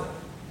ditangkap.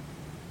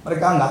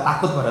 Mereka nggak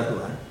takut pada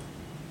Tuhan.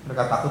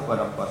 Mereka takut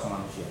pada kuasa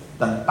manusia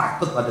dan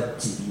takut pada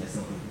dirinya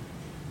sendiri.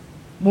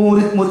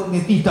 Murid-murid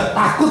ini tidak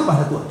takut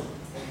pada Tuhan.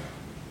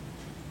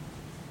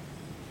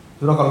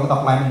 Saudara, kalau kita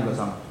pelayanan juga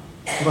sama.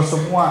 Saudara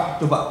semua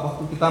coba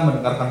waktu kita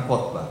mendengarkan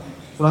khotbah,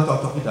 saudara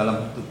cocoki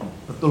dalam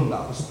hidupmu. Betul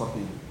nggak aku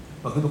seperti ini?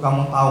 Begitu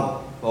kamu tahu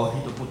bahwa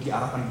hidupmu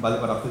diarahkan kembali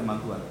pada firman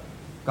Tuhan,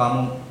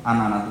 kamu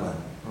anak-anak Tuhan,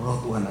 roh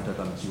Tuhan ada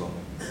dalam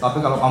jiwamu. Tapi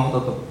kalau kamu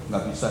tutup,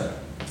 nggak bisa ya.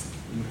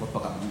 Ini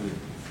khotbah kan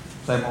Andre.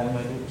 Saya maunya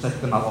itu saya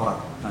kenal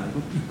orang. Nah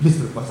itu iblis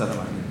berkuasa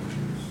dalam ini.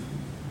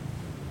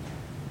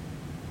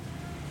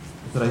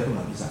 Saudara, itu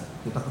nggak bisa.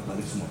 Kita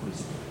kembali semua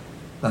prinsip.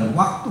 Dan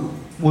waktu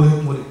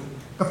murid-murid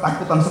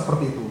ketakutan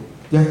seperti itu,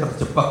 dia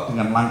terjebak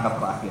dengan langkah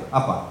terakhir.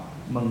 Apa?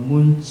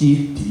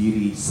 Mengunci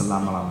diri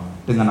selama-lamanya.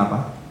 Dengan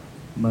apa?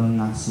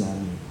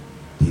 Mengasihani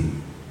diri.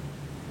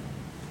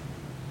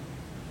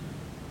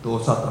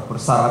 Dosa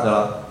terbesar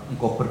adalah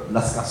engkau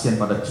berbelas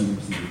kasihan pada diri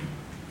sendiri.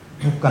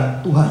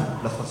 Bukan Tuhan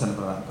berbelas kasihan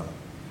pada engkau.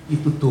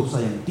 Itu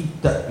dosa yang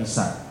tidak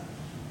bisa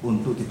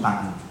untuk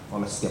ditanggung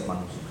oleh setiap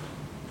manusia.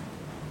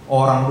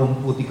 Orang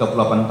lumpuh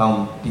 38 tahun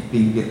di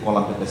pinggir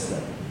kolam Bethesda.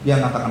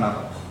 Dia mengatakan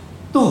apa?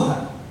 Tuhan,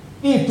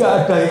 tidak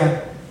ada yang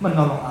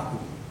menolong aku.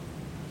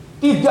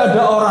 Tidak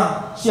ada orang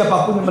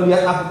siapapun yang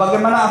melihat aku.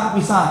 Bagaimana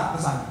aku bisa ke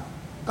sana?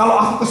 Kalau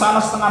aku ke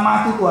sana setengah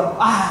mati, Tuhan,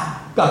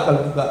 gagal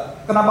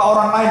juga. Kenapa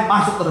orang lain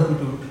masuk terlebih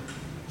dulu?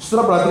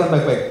 Setelah perhatikan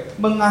baik-baik,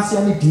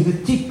 mengasihani diri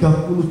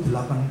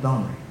 38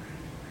 tahun.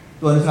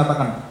 Tuhan Yesus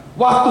katakan,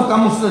 waktu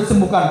kamu sudah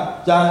disembuhkan,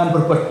 jangan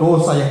berbuat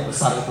dosa yang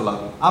besar itu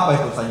lagi. Apa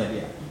itu dosanya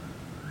dia?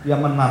 Dia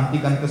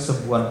menantikan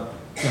kesembuhan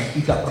yang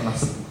tidak pernah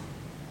sembuh.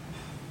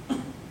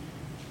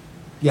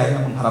 Dia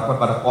hanya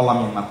mengharapkan pada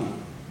kolam yang mati.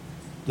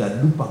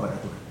 Dia lupa pada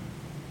Tuhan.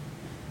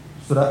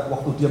 Saudara,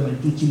 waktu dia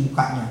mencuci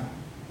mukanya,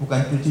 bukan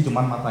cuci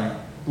cuma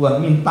matanya.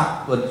 Tuhan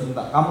minta,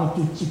 kamu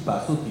cuci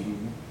basuh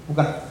dirimu,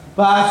 bukan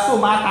basuh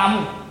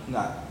matamu.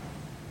 Enggak.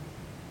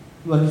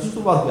 Tuhan Yesus itu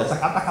luar biasa.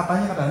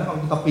 Kata-katanya kadang-kadang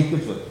kalau kita pikir,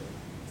 saudara,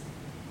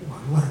 wah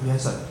luar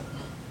biasa.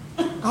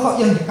 Kalau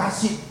yang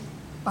dikasih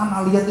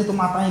tanah liat itu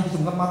matanya,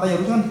 disebutkan matanya,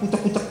 harusnya kan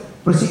dikucek-kucek,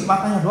 bersih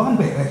matanya doang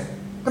kan beres.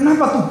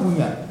 Kenapa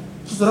tubuhnya?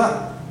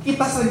 Saudara,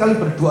 kita seringkali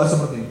berdoa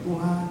seperti ini.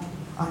 Tuhan,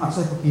 anak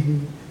saya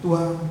begini.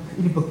 Tuhan,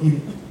 ini begini.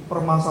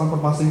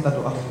 Permasalahan-permasalahan kita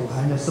doa itu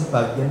hanya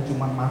sebagian,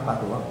 cuma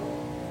mata doang.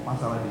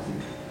 Masalah di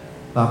sini.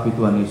 Tapi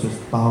Tuhan Yesus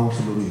tahu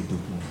seluruh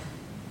hidupmu.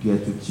 Dia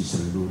cuci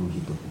seluruh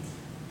hidupmu.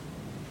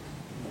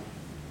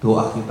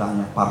 Doa kita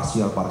hanya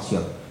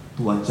parsial-parsial.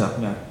 Tuhan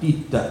jawabnya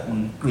tidak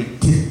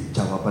mengkredit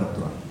jawaban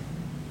Tuhan.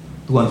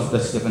 Tuhan sudah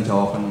sediakan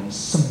jawaban yang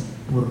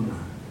sempurna,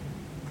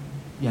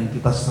 yang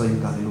kita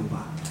seringkali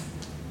lupa.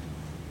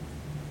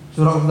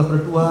 Saudara, kita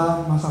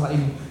berdoa masalah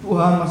ini,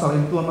 Tuhan masalah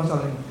ini, Tuhan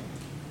masalah ini.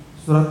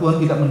 Saudara, Tuhan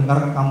tidak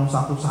mendengarkan kamu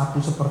satu-satu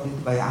seperti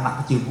itu kayak anak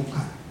kecil,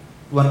 bukan.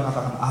 Tuhan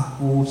katakan,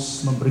 aku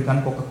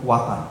memberikan kau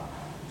kekuatan.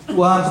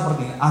 Tuhan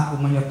seperti ini, aku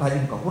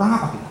menyertai engkau. Kurang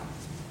apa kita?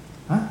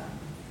 Hah?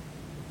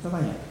 Saya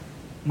tanya.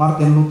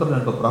 Martin Luther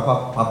dan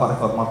beberapa bapak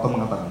reformator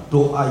mengatakan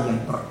doa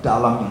yang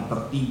terdalam, yang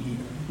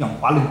tertinggi, yang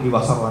paling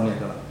dewasa rohani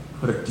adalah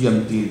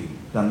berdiam diri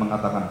dan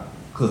mengatakan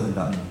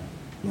kehendakmu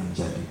yang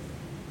jadi.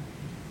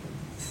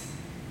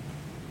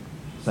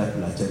 Saya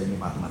belajar ini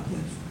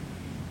mati-matian.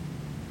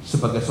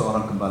 Sebagai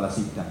seorang gembala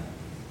sidang,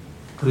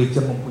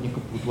 gereja mempunyai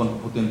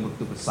kebutuhan-kebutuhan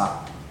begitu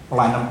besar,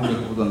 pelayanan punya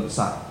kebutuhan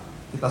besar.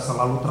 Kita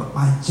selalu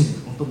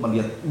terpancing untuk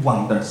melihat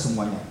uang dan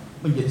semuanya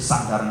menjadi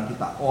sandaran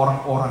kita,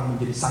 orang-orang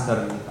menjadi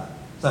sandaran kita.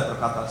 Saya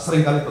berkata,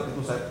 seringkali begitu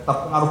saya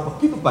terpengaruh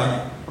begitu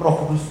banyak,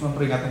 Roh Kudus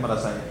memperingatkan kepada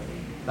saya.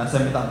 Dan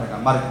saya minta mereka,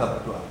 mari kita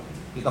berdoa.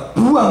 Kita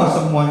buang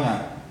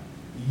semuanya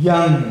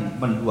yang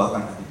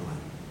menduakan hati Tuhan.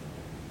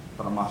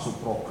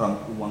 Termasuk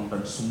program uang dan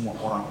semua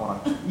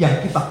orang-orang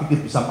yang kita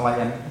pikir bisa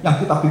melayani, yang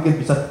kita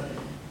pikir bisa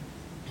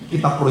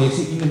kita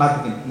proyeksi ini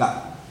nanti.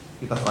 Enggak,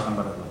 kita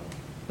serahkan pada Tuhan.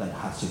 Dan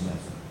hasilnya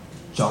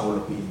jauh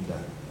lebih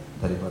indah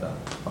daripada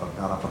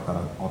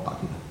perkara-perkara otak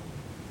kita.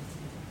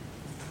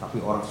 Tapi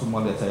orang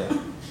semua lihat saya,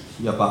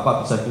 ya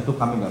Bapak bisa gitu,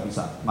 kami nggak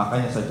bisa.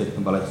 Makanya saya jadi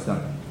gembala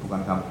sidang,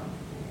 bukan kamu.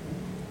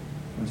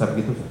 Dan saya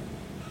begitu saja.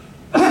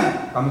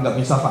 Kami nggak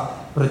bisa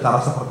Pak berbicara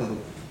seperti itu.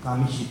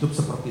 Kami hidup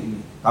seperti ini.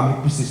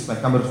 Kami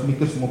bisnismen, kami harus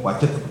mikir semua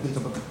budget seperti itu.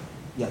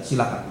 Ya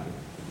silakan. Gitu.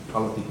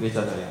 Kalau di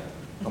gereja saya,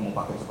 kamu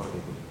pakai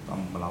seperti itu,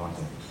 kamu melawan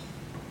saya.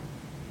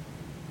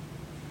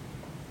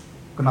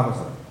 Kenapa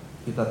saudara?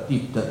 Kita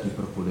tidak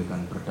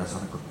diperbolehkan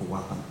berdasarkan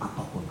kekuatan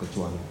apapun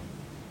kecuali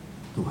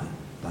Tuhan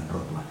dan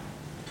Roh Tuhan.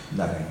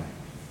 Tidak ada yang lain.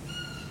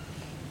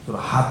 Surah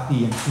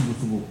hati yang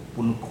sungguh-sungguh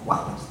penuh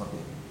kekuatan seperti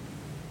itu.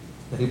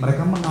 Jadi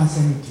mereka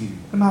mengasihani diri.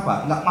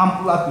 Kenapa? Nggak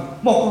mampu lagi.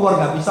 Mau keluar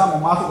nggak bisa,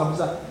 mau masuk nggak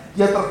bisa.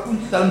 Dia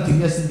terkunci dalam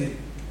dirinya sendiri.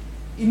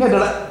 Ini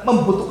adalah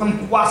membutuhkan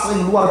kuasa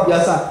yang luar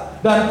biasa.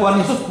 Dan Tuhan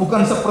Yesus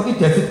bukan seperti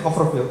David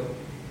Copperfield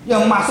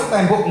yang masuk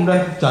tembok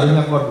kemudian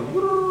jarinya keluar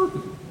dulu.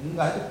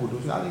 Enggak, itu bodoh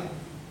sekali.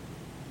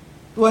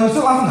 Tuhan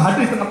Yesus langsung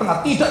hadir di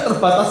tengah-tengah, tidak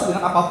terbatas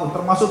dengan apapun,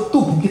 termasuk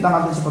tubuh kita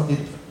nanti seperti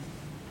itu.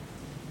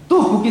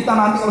 Tubuh kita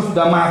nanti kalau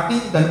sudah mati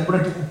dan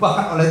kemudian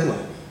diubahkan oleh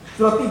Tuhan,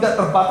 sudah tidak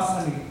terbatas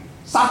dengan ini.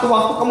 Satu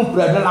waktu kamu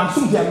berada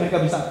langsung di Amerika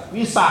bisa.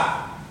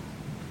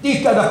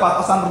 Tidak ada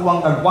batasan ruang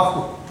dan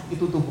waktu.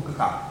 Itu tubuh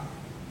kekal.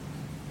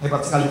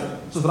 Hebat sekali.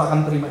 Saudara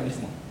akan terima ini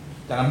semua.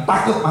 Jangan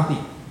takut mati,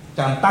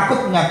 jangan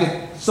takut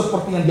penyakit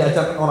seperti yang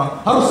diajarkan orang.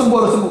 Harus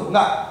sembuh.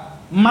 Enggak,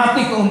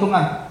 mati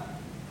keuntungan.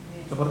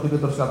 Seperti itu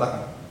terus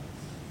katakan.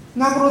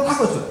 Nggak perlu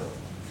takut, saudara.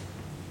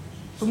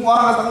 Semua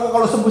orang katakan, oh,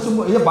 kalau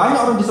sembuh, ya banyak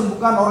orang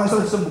disembuhkan, orang yang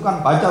sudah disembuhkan.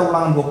 Baca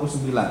Ulangan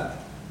 29.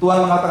 Tuhan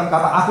mengatakan,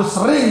 kata aku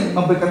sering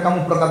memberikan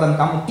kamu berkat dan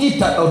kamu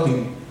tidak tahu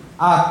diri.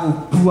 Aku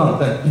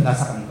buang dan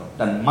binasakan engkau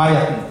dan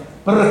mayatmu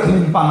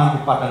bergelimpangan di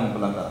padang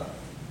belantara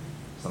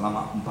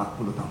selama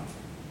 40 tahun.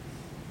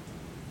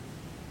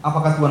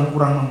 Apakah Tuhan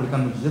kurang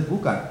memberikan mujizat?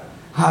 Bukan.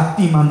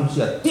 Hati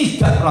manusia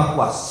tidak pernah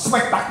puas,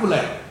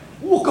 spektakuler.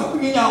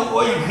 Kepinginnya,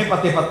 yang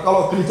hebat-hebat.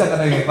 Kalau gereja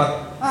gak ada yang hebat,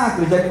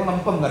 gereja ini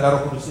melempem, gak ada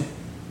Roh Kudusnya.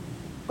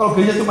 Kalau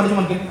gereja cuma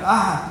gini,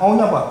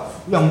 maunya apa?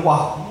 Yang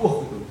wah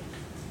gitu.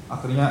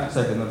 Akhirnya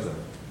saya dengar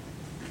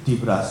di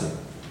Brasil,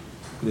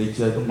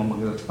 gereja itu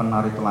memanggil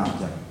penari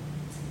telanjang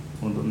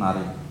untuk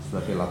nari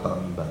sebagai latar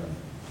mimbar.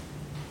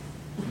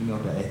 Ini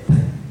udah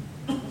edan.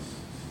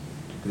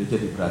 Gereja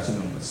di Brasil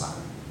yang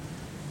besar,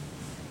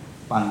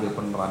 panggil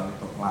peneran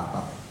itu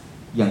latar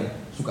yang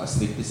suka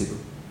striptis itu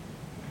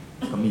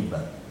ke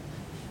mimbar.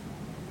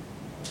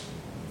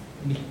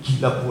 Ini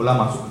gila bola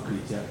masuk ke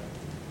gereja.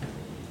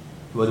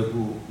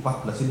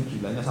 2014 ini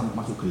gilanya sampai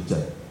masuk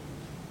gereja.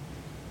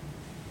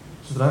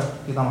 Saudara,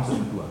 kita masuk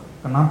kedua.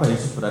 Kenapa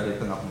Yesus berada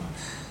di tengah-tengah?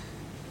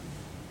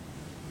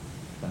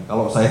 Dan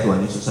kalau saya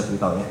Tuhan Yesus, saya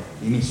beritahu ya,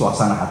 ini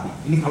suasana hati.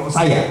 Ini kalau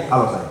saya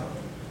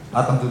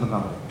datang di tengah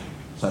mereka,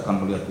 saya akan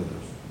melihat dia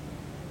terus.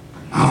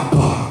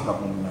 Kenapa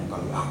kamu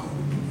menyangkali aku?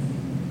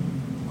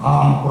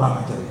 Kamu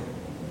kurang ajar ya.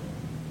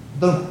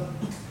 Betul?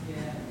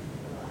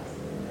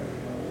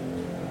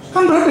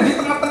 Kan berada di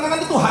tengah-tengah, kan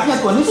itu haknya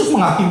Tuhan Yesus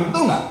menghakimi,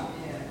 betul nggak?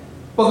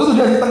 Begitu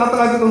dia di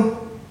tengah-tengah gitu,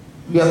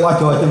 lihat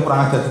wajah-wajah yang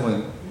kurang ajar semua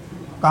ini.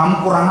 Kamu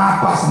kurang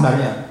apa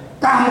sebenarnya?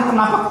 Kamu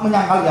kenapa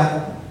menyangkali aku?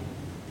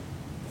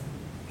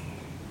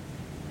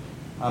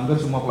 Hampir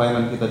semua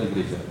pelayanan kita di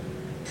gereja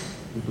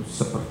itu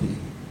seperti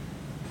ini.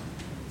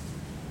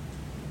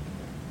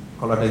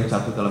 Kalau ada yang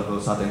jatuh dalam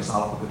dosa, ada yang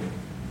salah begitu.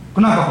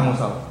 Kenapa kamu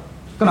salah?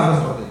 Kenapa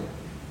seperti itu?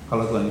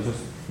 Kalau Tuhan Yesus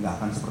nggak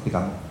akan seperti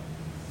kamu.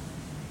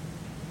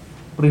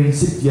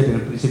 Prinsip dia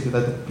dengan prinsip kita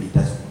itu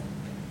beda semua.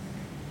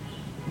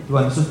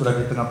 Tuhan Yesus berada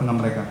di tengah-tengah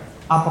mereka.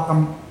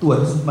 Apakah Tuhan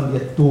Yesus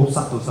melihat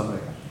dosa-dosa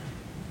mereka?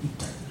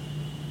 Tidak.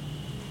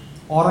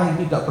 Orang yang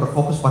tidak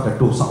berfokus pada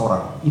dosa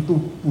orang itu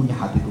punya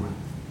hati Tuhan.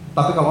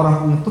 Tapi kalau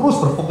orang punya terus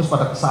berfokus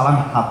pada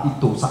kesalahan hati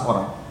dosa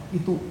orang,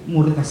 itu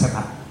muridnya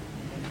setan.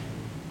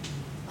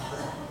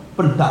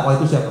 Pendakwa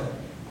itu siapa?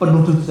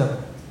 Penuduh itu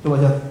siapa?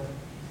 Coba lihat.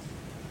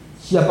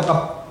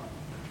 Siapakah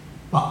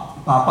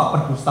bapak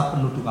pendusta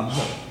penuduh kamu?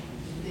 Siapa?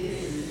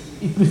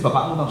 Iblis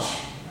bapakmu, tahu?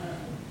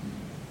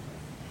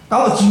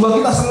 Kalau jiwa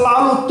kita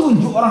selalu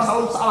tunjuk orang,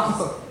 selalu salah,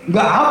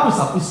 nggak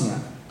habis-habisnya.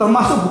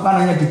 Termasuk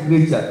bukan hanya di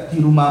gereja, di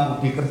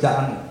rumahmu, di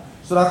kerjaanmu.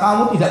 Saudara,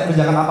 kamu tidak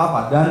mengerjakan apa-apa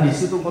dan di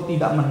situ kau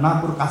tidak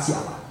menabur kasih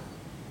Allah.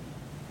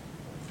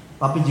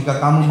 Tapi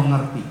jika kamu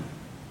mengerti,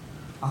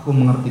 aku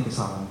mengerti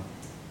kesalahan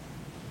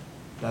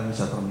dan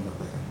bisa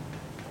mengertikan.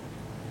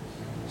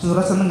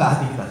 Saudara, senang nggak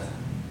hati kita?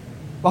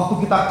 Waktu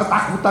kita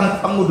ketakutan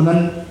ketemu dengan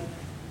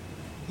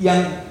yang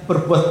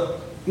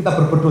kita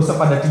berbuat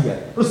dosa pada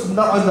dia, terus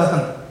kemudian Allah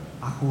datang,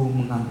 aku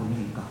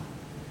mengampuni engkau,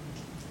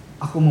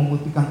 aku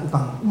memutihkan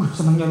utang.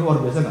 Senangnya luar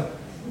biasa nggak?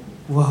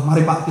 Wah,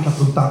 mari Pak kita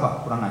berutang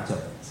Pak, kurang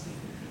ajar.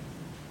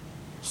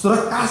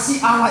 Saudara,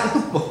 kasih Allah itu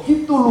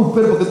begitu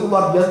luber, begitu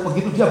luar biasa,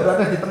 begitu dia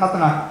berada di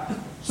tengah-tengah.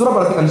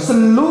 Saudara perhatikan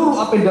seluruh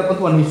apa yang dilakukan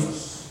Tuhan Yesus.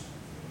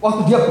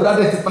 Waktu dia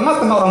berada di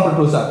tengah-tengah orang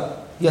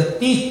berdosa, dia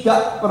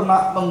tidak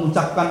pernah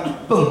mengucapkan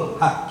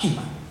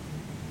penghakiman.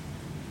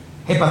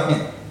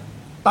 Hebatnya.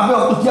 Tapi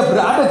waktu dia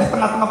berada di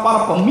tengah-tengah para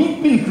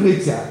pemimpin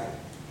gereja,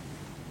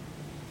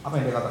 apa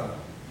yang dia katakan?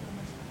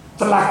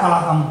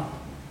 Celakalah kamu,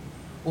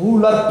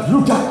 ular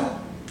beludak.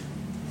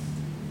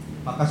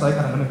 Maka saya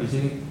kadang-kadang di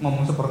sini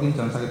ngomong seperti ini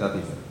jangan sakit hati,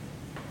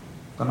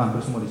 karena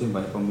hampir semua di sini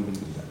banyak pemimpin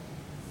gereja.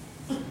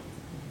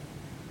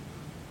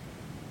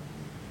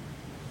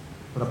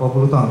 Berapa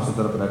puluh tahun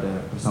saudara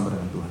berada bersama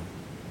dengan Tuhan,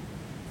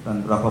 dan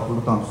berapa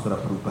puluh tahun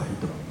saudara berubah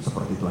hidup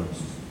seperti Tuhan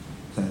Yesus?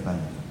 Saya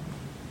tanya,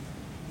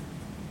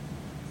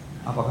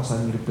 apakah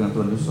saya mirip dengan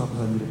Tuhan Yesus atau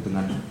saya mirip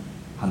dengan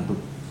hantu?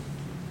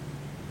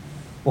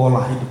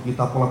 Pola hidup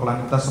kita, pola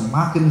pelan kita,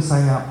 semakin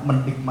saya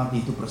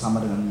menikmati hidup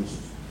bersama dengan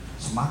Yesus,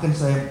 semakin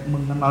saya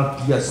mengenal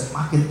dia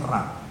semakin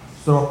terang.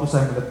 Setelah waktu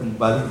saya melihat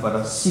kembali kepada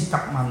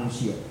sikap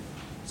manusia,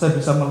 saya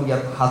bisa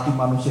melihat hati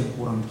manusia yang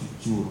kurang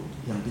jujur,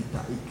 yang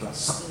tidak ikhlas,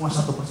 semua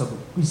satu persatu.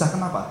 Bisa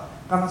kenapa?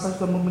 Karena saya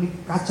sudah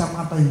memiliki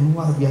kacamata yang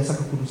luar biasa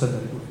kekudusan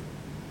dari Tuhan.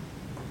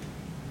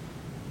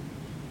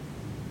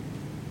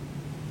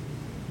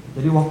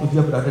 Jadi waktu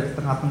dia berada di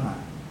tengah-tengah,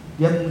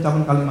 dia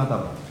mengucapkan kalimat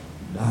apa?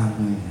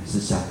 Damai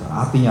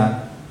sejahtera.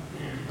 Artinya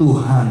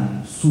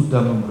Tuhan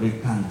sudah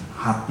memberikan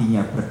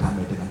hatinya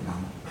berdamai dengan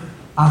kamu.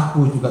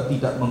 Aku juga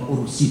tidak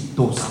mengurusi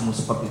dosamu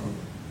seperti itu,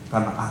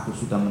 karena aku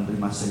sudah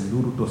menerima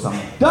seluruh dosamu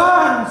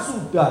dan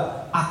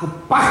sudah aku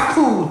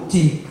paku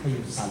di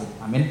kayu salib.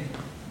 Amin.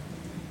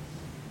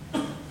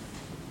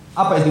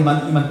 Apa itu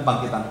iman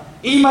kebangkitan?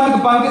 Iman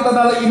kebangkitan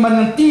adalah iman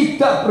yang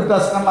tidak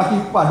berdasarkan lagi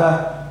pada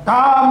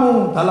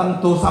kamu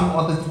dalam dosamu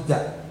atau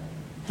tidak,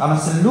 karena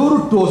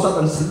seluruh dosa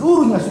dan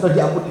seluruhnya sudah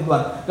diampuni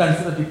Tuhan dan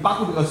sudah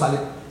dipaku di kayu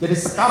salib. Jadi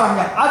sekarang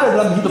yang ada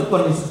dalam hidup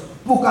Tuhan Yesus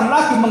bukan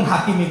lagi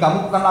menghakimi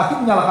kamu, bukan lagi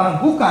menyalahkan,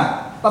 bukan,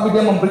 tapi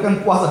dia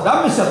memberikan kuasa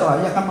damai sejahtera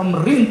yang akan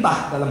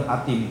memerintah dalam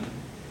hatimu.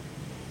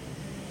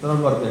 Terlalu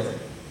luar biasa.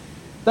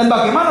 Dan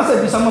bagaimana saya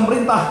bisa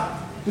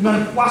memerintah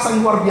dengan kuasa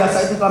yang luar biasa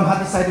itu dalam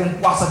hati saya,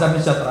 dengan kuasa damai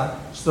sejahtera?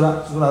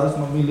 Saudara harus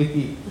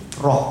memiliki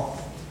Roh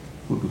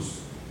Kudus.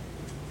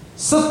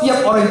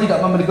 Setiap orang yang tidak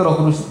memiliki Roh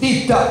Kudus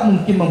tidak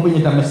mungkin mempunyai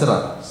damai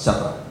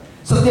sejahtera.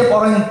 Setiap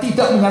orang yang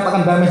tidak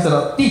menyatakan damai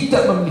sejahtera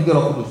tidak memiliki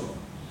Roh Kudus.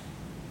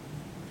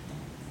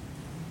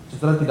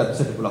 Saudara tidak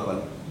bisa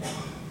dibolak-balik.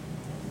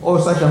 Oh,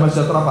 saya damai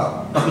sejahtera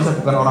Pak, tapi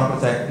saya bukan orang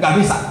percaya. Nggak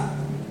bisa.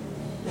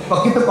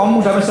 Begitu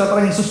kamu damai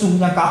sejahtera yang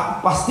sesungguhnya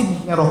pasti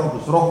punya Roh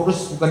Kudus. Roh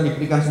Kudus bukan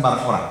diberikan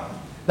sembarang orang.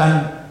 Dan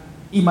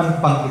iman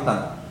kebangkitan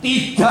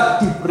tidak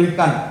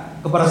diberikan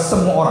kepada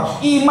semua orang.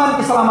 Iman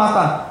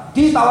keselamatan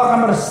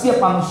ditawarkan pada setiap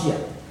manusia.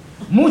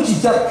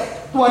 Mujizat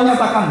Tuhan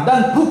nyatakan,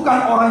 dan bukan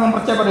orang yang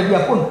percaya pada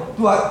dia pun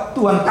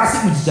Tuhan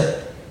kasih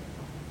mujizat.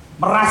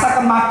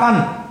 Merasakan makan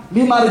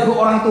 5.000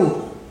 orang itu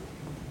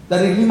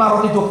dari 5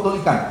 roti 2 ketul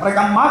ikan.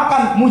 Mereka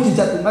makan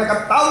mujizat,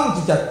 mereka tahu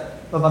mujizat,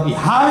 tetapi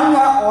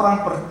hanya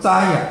orang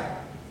percaya.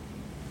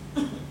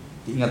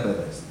 Ingat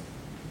guys,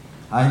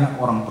 hanya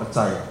orang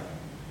percaya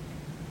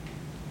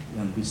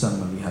yang bisa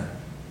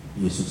melihat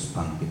Yesus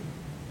bangkit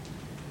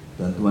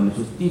Dan Tuhan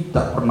Yesus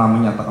tidak pernah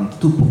menyatakan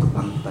tubuh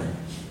kebangkitannya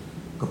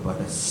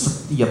kepada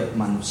setiap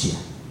manusia.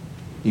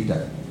 Tidak.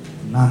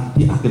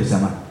 Nanti akhir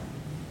zaman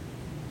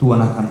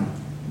Tuhan akan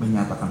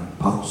menyatakan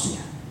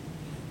parusia.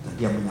 Dan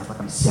dia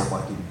menyatakan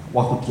siapa dirinya.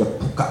 Waktu dia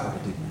buka pada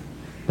dirinya.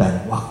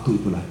 Dan waktu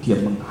itulah dia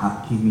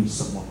menghakimi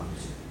semua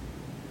manusia.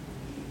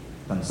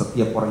 Dan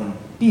setiap orang yang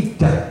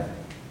tidak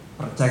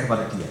percaya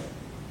kepada dia,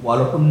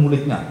 walaupun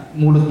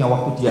mulutnya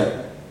waktu dia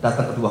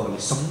datang kedua kali,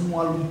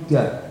 semua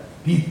lidah,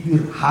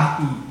 bibir,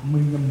 hati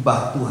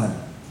menyembah Tuhan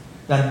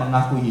dan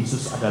mengakui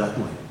Yesus adalah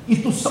Tuhan.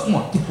 Itu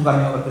semua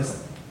dibukan oleh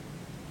Kristen.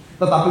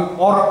 Tetapi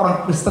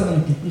orang-orang Kristen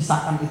yang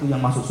dipisahkan itu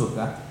yang masuk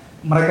surga,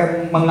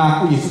 mereka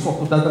mengaku Yesus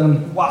waktu datang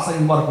dengan kuasa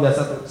yang luar biasa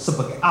itu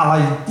sebagai Allah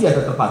yang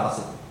tiada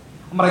terbatas itu.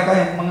 Mereka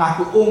yang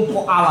mengaku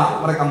engkau Allah,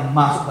 mereka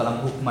masuk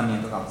dalam hukuman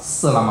yang kekal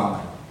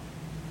selama-lamanya.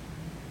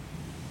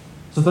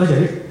 Saudara,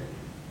 jadi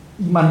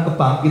iman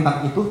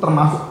kebangkitan itu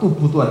termasuk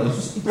tubuh Tuhan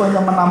Yesus itu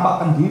hanya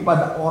menampakkan diri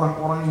pada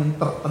orang-orang yang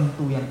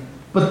tertentu yang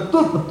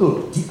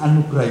betul-betul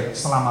dianugerahi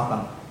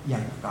keselamatan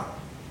yang kekal.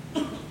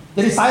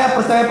 Jadi saya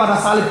percaya pada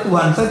salib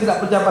Tuhan, saya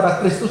tidak percaya pada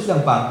Kristus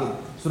yang bangkit.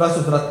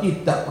 Saudara-saudara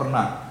tidak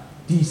pernah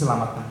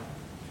diselamatkan.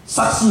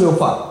 Saksi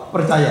Yehova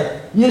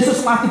percaya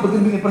Yesus mati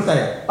begini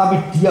percaya,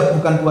 tapi dia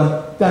bukan Tuhan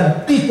dan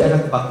tidak ada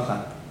kebangkitan.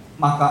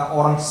 Maka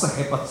orang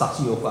sehebat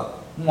saksi Yehova,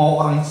 mau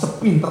orang yang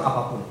sepinter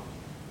apapun,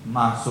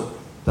 masuk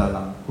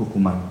dalam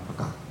hukuman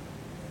kekal.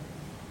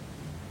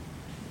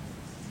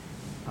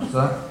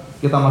 Saudara,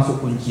 kita masuk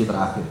kunci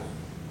terakhir,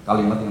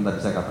 kalimat yang tadi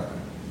saya katakan.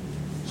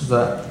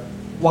 Saudara,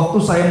 waktu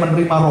saya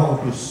menerima Roh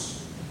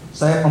Kudus,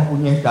 saya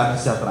mempunyai damai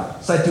sejahtera.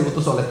 Saya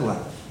diutus oleh Tuhan.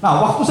 Nah,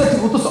 waktu saya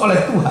diutus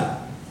oleh Tuhan,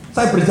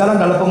 saya berjalan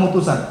dalam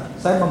pengutusan.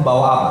 Saya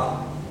membawa apa?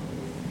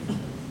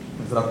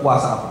 Saudara,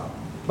 kuasa apa?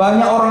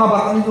 Banyak orang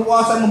ngabarkan itu,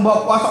 wah saya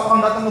membawa kuasa,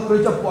 orang datang ke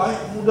gereja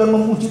banyak, kemudian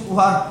memuji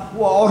Tuhan.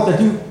 Wah,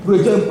 jadi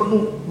gereja yang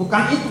penuh.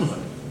 Bukan itu,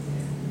 saudara.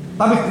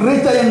 Tapi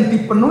gereja yang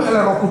dipenuhi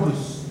oleh Roh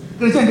Kudus,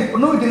 gereja yang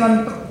dipenuhi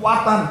dengan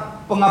kekuatan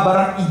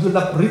pengabaran Injil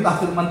dan berita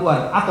firman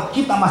Tuhan, atau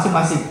kita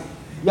masing-masing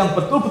yang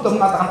betul-betul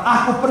mengatakan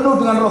aku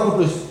penuh dengan Roh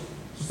Kudus.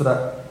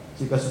 Saudara,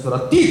 jika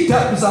saudara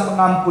tidak bisa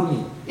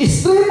mengampuni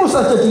istrimu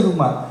saja di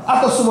rumah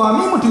atau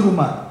suamimu di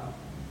rumah,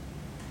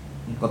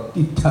 engkau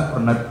tidak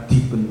pernah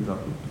dipenuhi Roh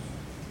Kudus.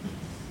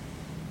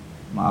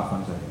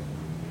 Maafkan saya.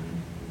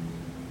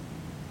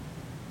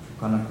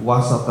 Karena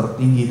kuasa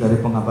tertinggi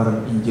dari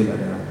pengabaran Injil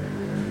adalah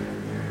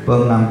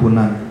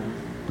pengampunan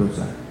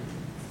dosa.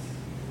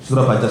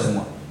 Surah baca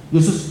semua.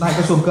 Yesus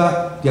naik ke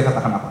surga, dia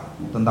katakan apa?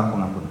 Tentang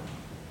pengampunan.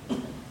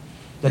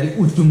 Jadi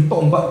ujung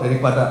tombak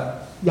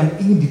daripada yang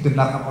ingin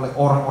didengarkan oleh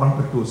orang-orang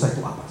berdosa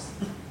itu apa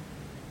sih?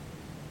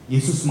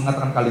 Yesus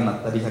mengatakan kalimat,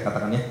 tadi saya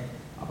katakan ya,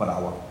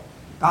 pada awal.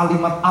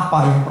 Kalimat apa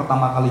yang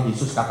pertama kali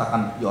Yesus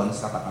katakan,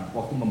 Yohanes katakan,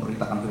 waktu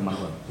memberitakan firman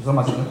Tuhan? Saudara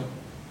masih ingat?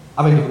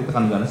 Apa yang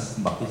diberitakan Yohanes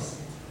Pembaptis?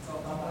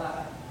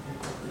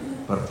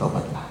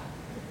 Bertobatlah.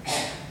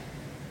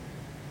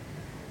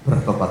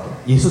 Bertobatlah.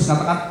 Yesus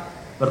katakan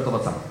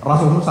bertobat sama.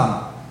 Rasul sama.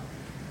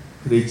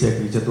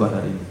 Gereja-gereja Tuhan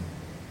hari ini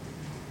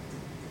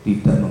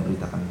tidak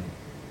memberitakan ini.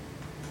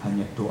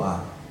 Hanya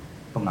doa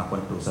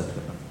pengakuan dosa di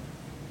depan.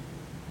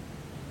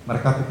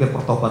 Mereka pikir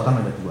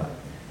pertobatan ada dua.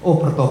 Oh,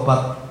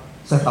 bertobat,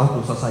 saya tahu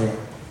dosa saya,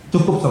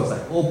 cukup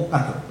selesai. Oh,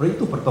 bukan,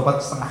 itu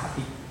bertobat setengah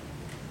hati.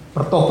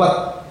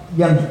 Bertobat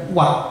yang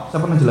kuat,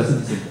 saya pernah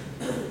jelasin di sini.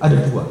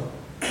 Ada dua.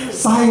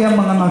 Saya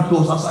mengenal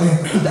dosa saya,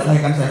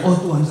 ketidaklaikan saya. Oh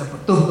Tuhan, saya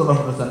betul-betul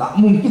orang berdosa. Tak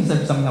mungkin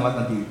saya bisa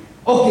menyelamatkan diri.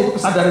 Oke, itu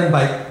kesadaran yang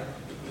baik.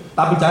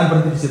 Tapi jangan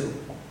berhenti di situ.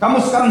 Kamu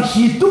sekarang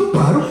hidup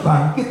baru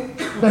bangkit,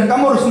 dan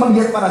kamu harus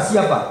melihat pada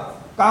siapa.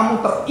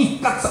 Kamu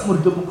terikat seumur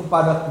hidupmu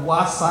kepada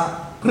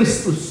kuasa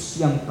Kristus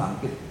yang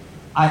bangkit.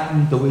 I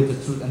am the way, the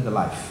truth, and the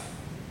life.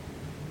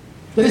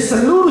 Jadi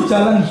seluruh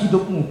jalan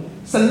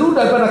hidupmu, seluruh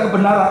daripada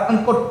kebenaran,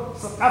 engkau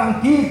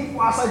sekarang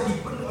dikuasai,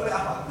 dipenuhi oleh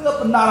apa?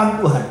 Kebenaran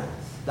Tuhan.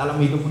 Dalam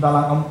hidupmu,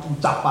 dalam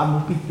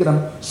ucapanmu,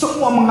 pikiran,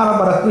 semua mengarah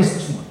pada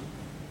Kristus semua.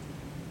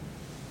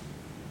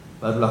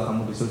 Barulah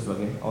kamu disebut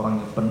sebagai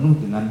orang yang penuh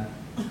dengan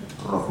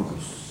Roh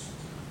Kudus.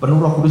 Penuh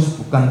Roh Kudus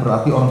bukan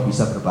berarti orang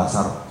bisa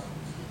berbahasa roh.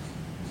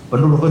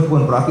 Penuh Roh Kudus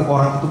bukan berarti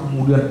orang itu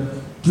kemudian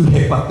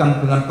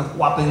dihebatkan dengan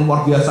kekuatan yang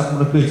luar biasa,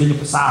 kemudian gerejanya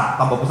besar,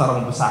 tambah besar,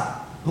 tambah besar.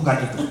 Bukan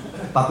itu.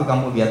 Tapi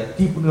kamu lihat,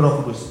 dipenuhi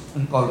Roh Kudus,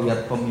 engkau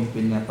lihat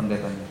pemimpinnya,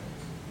 pendetanya,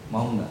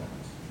 mau nggak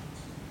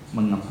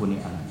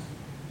mengampuni anaknya,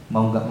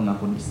 mau nggak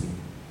mengampuni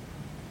istrinya.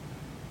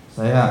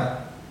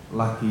 Saya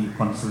lagi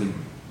konseling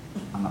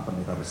anak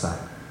pendeta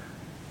besar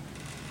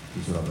di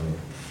Surabaya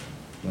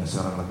yang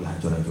sekarang lagi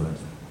hancur-hancur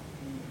aja.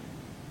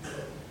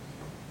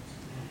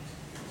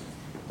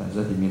 Dan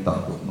saya diminta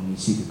untuk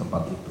mengisi di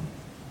tempat itu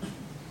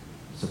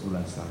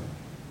sebulan sekali.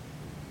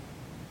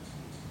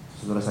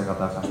 Saudara, saya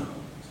katakan,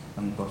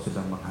 engkau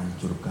sedang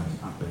menghancurkan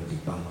apa yang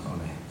dibangun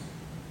oleh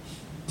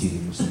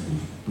dirimu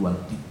sendiri. Tuhan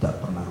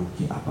tidak pernah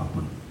rugi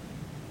apapun.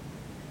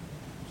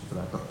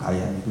 Saudara,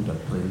 kekayaan itu sudah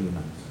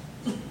triliunan.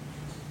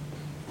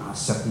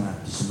 Asetnya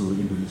di seluruh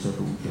Indonesia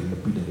itu udah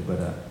lebih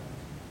daripada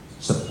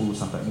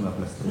 10-15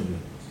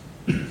 triliun.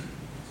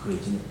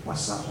 Gerejanya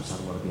besar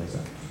luar biasa.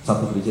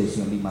 Satu gereja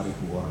isinya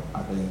 5.000 orang,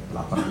 ada yang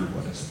 8.000,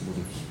 ada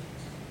 10.000.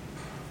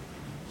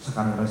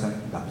 Sekarang saya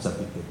nggak bisa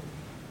pikir,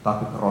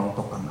 tapi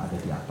kerontokan ada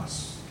di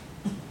atas.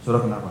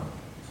 Saudara, kenapa?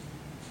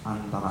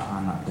 Antara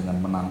anak dengan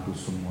menantu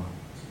semua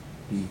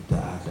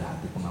tidak ada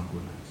hati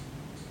pengampunan.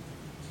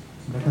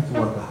 Mereka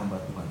keluarga hamba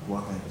Tuhan,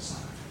 keluarga yang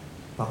besar.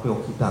 Tapi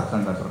waktu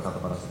datang dan berkata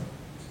pada saya,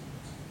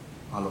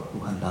 kalau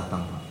Tuhan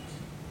datang, Pak,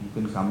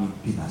 mungkin kami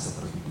binasa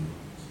terlebih dulu.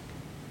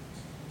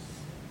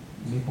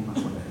 Ini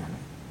pengakuan dari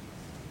anak.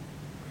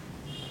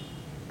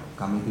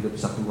 Kami tidak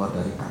bisa keluar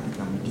dari kaki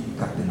kami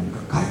diikat dengan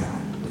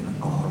kekayaan, dengan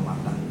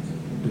kehormatan,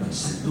 dengan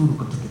seluruh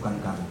kedudukan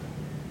kami.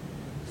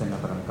 Saya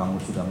katakan, kamu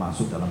sudah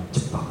masuk dalam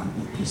jebakan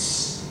iblis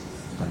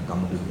dan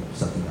kamu tidak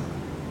bisa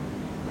tinggalkan.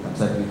 Dan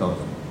saya beritahu,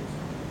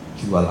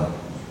 jualan,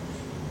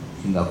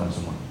 tinggalkan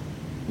semua,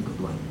 ikut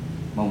Tuhan.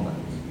 Mau nggak?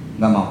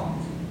 Nggak mau.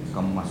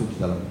 Kamu masuk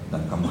di dalam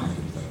dan kamu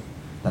hancur di dalam.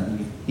 Dan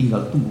ini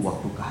tinggal tunggu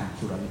waktu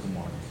kehancuran itu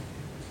mulai.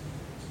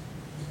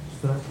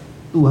 Saudara,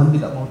 Tuhan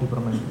tidak mau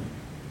dipermainkan.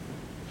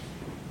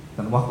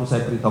 Dan waktu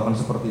saya beritahukan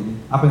seperti ini,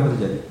 apa yang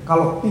terjadi?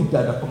 Kalau tidak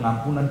ada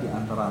pengampunan di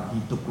antara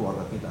hidup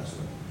keluarga kita,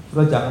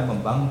 saudara jangan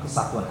membangun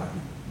kesatuan hati.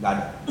 Nggak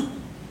ada.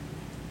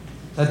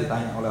 Saya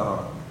ditanya oleh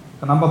orang,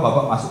 kenapa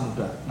Bapak masih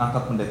muda,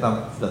 ngangkat pendeta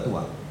sudah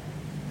tua?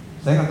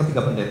 Saya ngangkat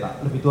 3 pendeta,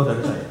 lebih tua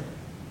dari saya.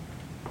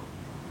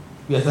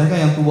 Biasanya kan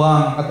yang tua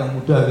ngangkat yang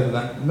muda gitu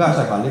kan. Enggak,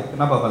 saya balik.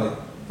 Kenapa balik?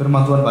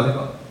 Firman Tuhan balik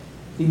kok.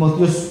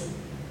 Timotius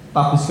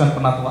tabiskan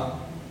penatua.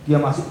 Dia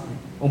masih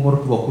umur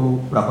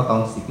 20 berapa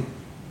tahun sedikit.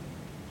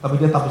 Tapi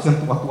dia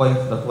tabiskan tua-tua yang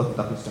sudah tua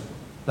ditabiskan.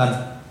 Dan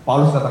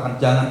Paulus katakan,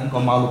 jangan engkau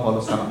malu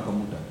Paulus karena engkau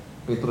muda.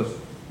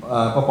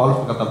 Paulus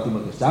berkata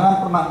Timotius,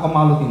 jangan pernah engkau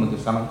malu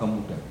Timotius karena engkau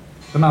muda.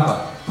 Kenapa?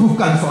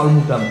 Bukan soal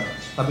mudamu,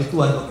 tapi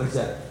Tuhan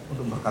bekerja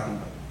untuk memberkati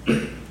engkau.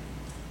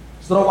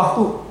 Setelah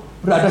waktu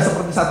berada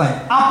seperti saat ini,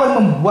 apa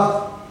yang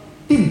membuat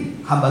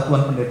tim hamba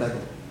Tuhan pendeta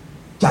itu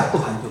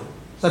jatuh hancur?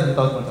 Saya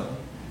beritahu teman-teman,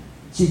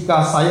 jika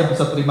saya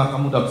bisa terima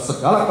kamu dalam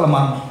segala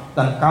kelemahan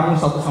dan kamu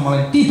satu sama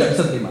lain tidak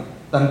bisa terima,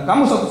 dan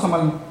kamu satu sama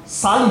lain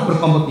saling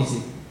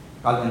berkompetisi,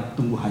 kalian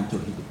tunggu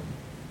hancur hidup.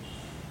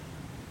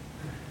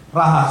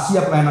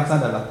 Rahasia pelayanan saya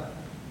adalah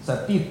saya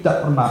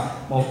tidak pernah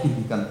mau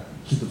tinggikan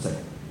hidup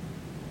saya.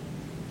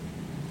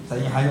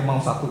 Saya hanya mau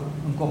satu,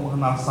 engkau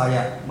mengenal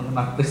saya,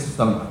 mengenal Kristus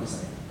dalam hati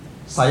saya.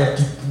 Saya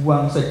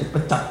dibuang, saya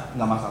dipecat,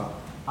 nggak masalah.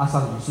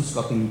 Asal Yesus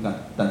kau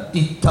tinggikan dan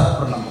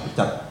tidak pernah mau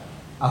pecat.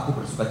 Aku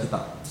bersuka cita.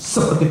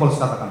 Seperti Paulus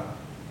katakan,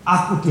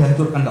 aku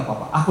dihancurkan nggak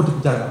apa-apa, aku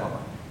dipenjara nggak apa-apa.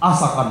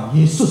 Asalkan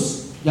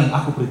Yesus yang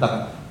aku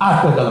beritakan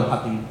ada dalam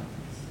hatimu.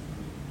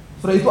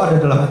 Saudara, itu ada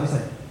dalam hati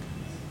saya.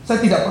 Saya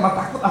tidak pernah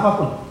takut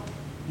apapun.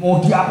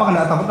 Mau diapakan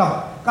nggak takut apa?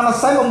 Karena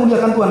saya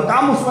memuliakan Tuhan.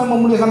 Kamu semua yang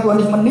memuliakan Tuhan,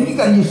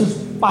 meninggikan Yesus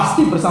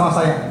pasti bersama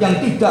saya.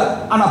 Yang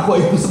tidak, anak buah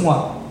ibu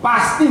semua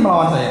pasti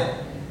melawan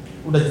saya.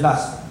 Udah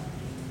jelas.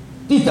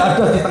 Tidak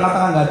ada di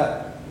tengah-tengah, nggak ada.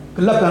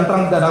 Gelap dan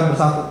terang tidak ada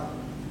bersatu.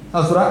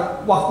 Nah,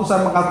 saudara, waktu saya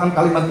mengatakan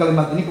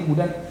kalimat-kalimat ini,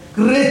 kemudian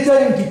gereja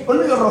yang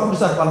dipenuhi Roh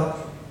Kudus kepala.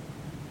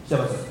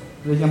 Siapa sih?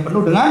 Gereja yang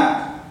penuh dengan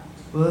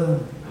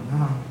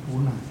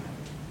pengampunan.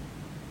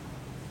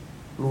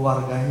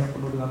 Keluarganya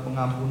penuh dengan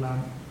pengampunan.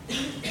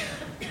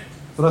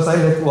 Terus saya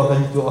lihat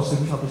keluarganya Joe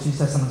Austin, satu sisi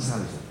saya senang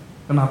sekali.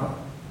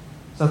 Kenapa?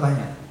 Saya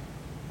tanya,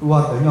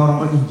 keluarganya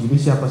orang-orang Injili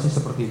siapa sih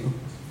seperti itu?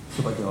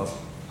 Coba jawab,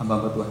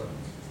 hamba-hamba Tuhan.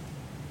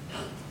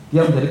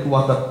 Dia menjadi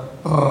keluarga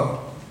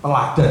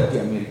terteladan di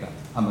Amerika,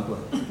 hamba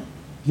Tuhan.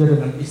 Dia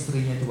dengan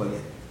istrinya, coba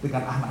lihat,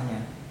 dengan anaknya,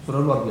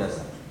 saudara, luar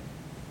biasa.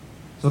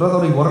 Saudara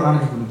tahu Warren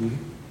anaknya bunuh diri?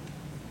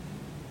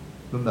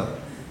 Belum tahu?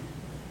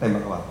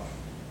 Tembak awal.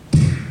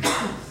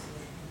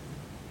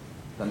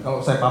 Dan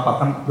kalau saya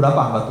paparkan berapa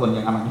hamba Tuhan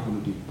yang anaknya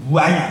bunuh diri?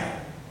 Banyak.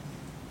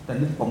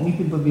 Dan itu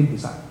pemimpin-pemimpin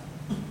besar.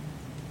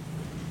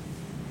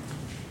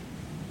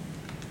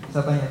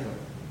 Saya tanya,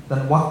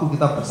 dan waktu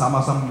kita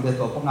bersama-sama melihat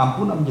bahwa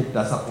pengampunan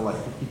menjadi dasar pola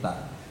hidup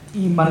kita,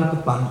 iman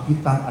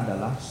kebangkitan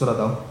adalah,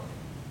 saudara tahu,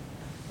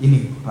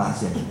 ini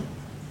rahasianya.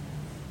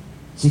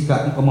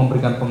 Jika engkau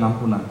memberikan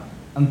pengampunan,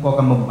 engkau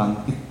akan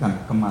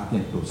membangkitkan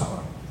kematian dosa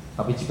orang.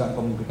 Tapi jika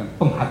engkau memberikan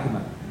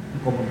penghakiman,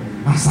 engkau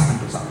membinasakan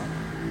dosa orang.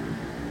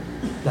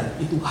 Dan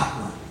itu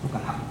hakmu,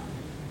 bukan hakmu.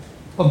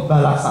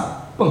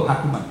 Pembalasan,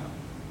 penghakiman,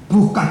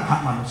 bukan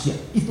hak manusia,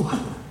 itu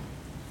hakmu.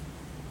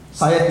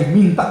 Saya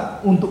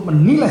diminta untuk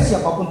menilai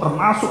siapapun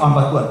termasuk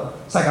hamba Tuhan.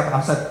 Saya katakan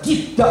saya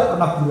tidak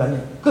pernah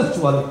berani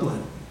kecuali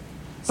Tuhan.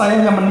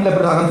 Saya hanya menilai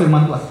berdasarkan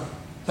firman Tuhan.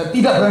 Saya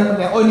tidak berani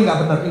menilai, oh ini nggak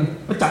benar, ini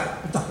pecat.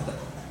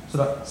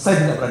 Saudara, saya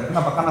tidak berani.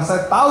 Kenapa? Karena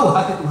saya tahu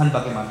hati Tuhan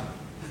bagaimana.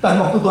 Dan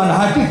waktu Tuhan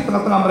hadir di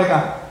tengah-tengah mereka,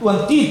 Tuhan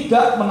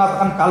tidak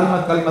mengatakan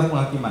kalimat-kalimat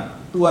penghakiman.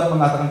 Tuhan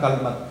mengatakan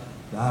kalimat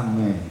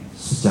damai,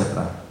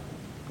 sejahtera.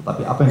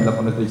 Tetapi apa yang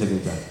dilakukan oleh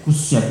gereja-gereja,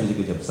 khususnya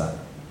gereja-gereja besar,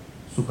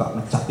 suka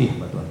ngecati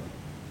hamba Tuhan.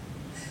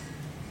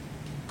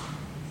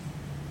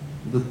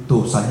 Itu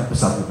dosanya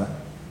besar juga.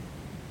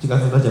 Jika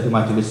sudah jadi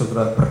majelis,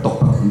 saudara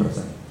bertobat benar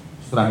saja.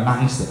 Saudara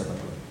nangis di hadapan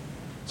Tuhan.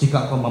 Jika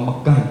engkau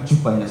memegang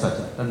jubahnya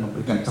saja dan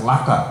memberikan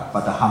celaka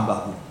pada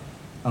hambaku,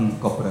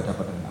 engkau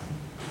berhadapan dengan aku.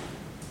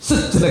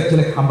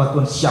 sejelek-jelek hamba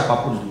Tuhan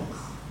siapapun dia,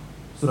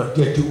 sudah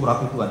dia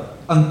diurapi Tuhan,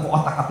 engkau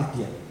otak-atik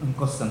dia,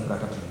 engkau sedang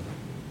berada pada dia.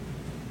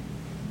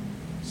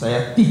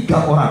 Saya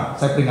 3 orang,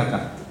 saya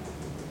peringatkan,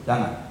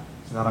 jangan.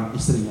 Sekarang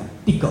istrinya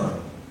 3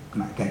 orang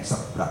kena cancer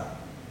berat.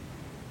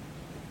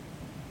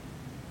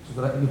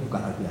 Saudara, ini bukan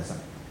hal biasa.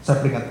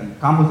 Saya peringatkan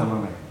kamu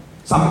sama saya.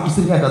 Sampai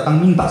istrinya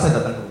datang minta saya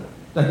datang ke rumah,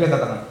 dan dia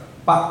katakan,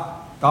 Pak,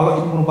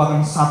 kalau ini merupakan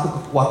satu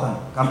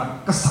kekuatan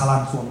karena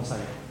kesalahan suami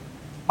saya,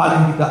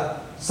 paling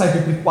tidak saya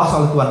diberi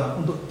kuasa oleh Tuhan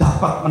untuk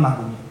dapat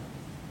menanggungnya.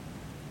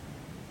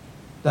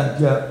 Dan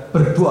dia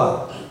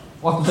berdoa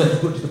waktu saya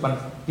duduk di depan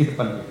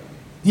dia.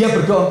 Dia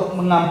berdoa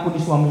untuk mengampuni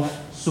suaminya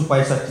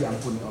supaya saya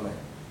diampuni oleh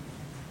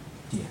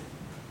dia.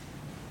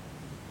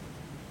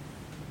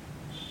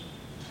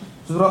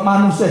 Saudara,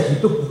 manusia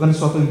hidup bukan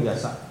sesuatu yang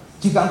biasa.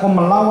 Jika engkau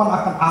melawan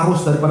akan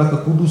arus daripada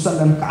kekudusan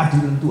dan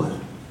keadilan Tuhan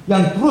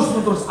yang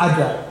terus-menerus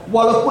ada,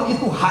 walaupun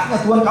itu haknya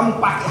Tuhan, kamu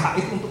pakai hak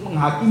itu untuk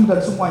menghakimi dan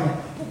semuanya,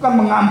 bukan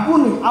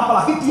mengampuni.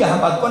 Apalagi dia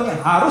hamba Tuhan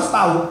yang harus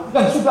tahu,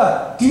 yang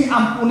sudah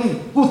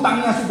diampuni,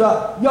 hutangnya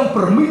sudah, yang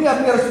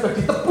bermiliar-miliar sudah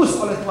ditebus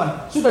oleh Tuhan,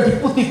 sudah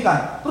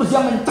diputihkan, terus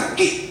dia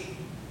mencekik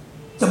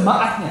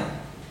jemaatnya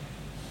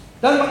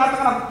dan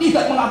mengatakan, aku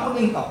tidak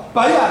mengampuni engkau,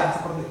 bayar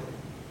seperti itu.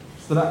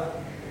 Saudara,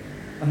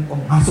 engkau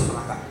masuk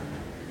neraka.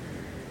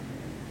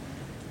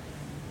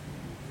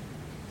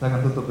 Saya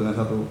akan tutup dengan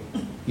satu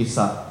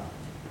kisah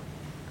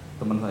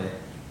teman saya.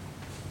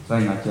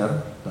 Saya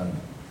ngajar, dan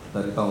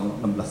dari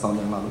tahun 16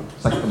 tahun yang lalu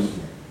saya ketemu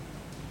dia.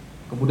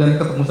 Kemudian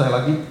ketemu saya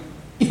lagi,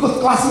 ikut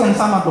kelas yang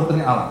sama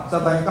doktrin alam.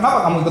 Saya tanya,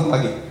 kenapa kamu ikut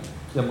lagi?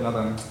 Dia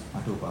mengatakan,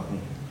 aduh Pak Agung,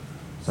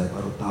 saya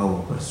baru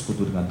tahu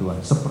bersekutu dengan Tuhan.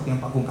 Seperti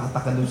yang Pak Agung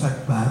katakan itu, saya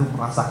baru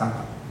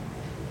merasakan.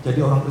 Jadi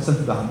orang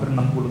Kristen sudah hampir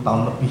 60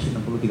 tahun lebih,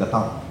 63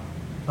 tahun,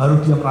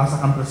 baru dia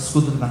merasakan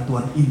bersekutu dengan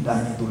Tuhan.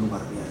 Indahnya itu luar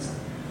biasa.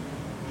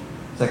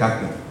 Saya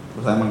kaget,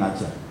 terus saya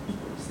mengajar.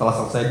 Setelah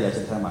selesai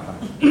diajak saya makan.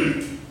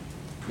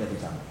 Dia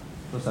bicara.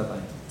 Terus saya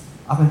tanya,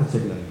 apa yang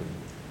terjadi dengan itu?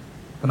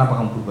 Kenapa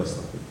kamu berubah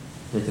seperti itu?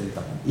 Dia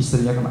ceritakan,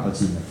 istrinya kena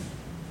Alzheimer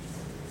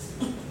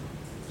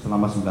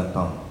selama 9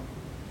 tahun,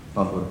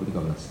 tahun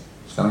 2013.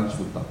 Sekarang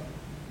 10 tahun.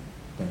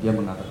 Dan dia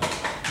mengatakan,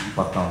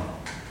 4 tahun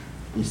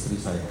istri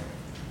saya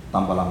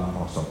tambah lama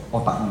merosot,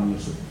 otaknya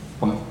menyusut.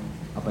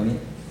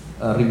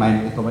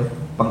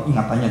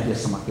 Pengingatannya dia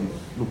semakin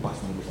lupa.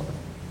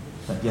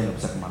 Dan dia nggak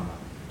bisa kemana-mana.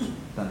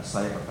 Dan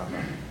saya berkata,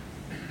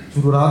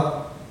 juru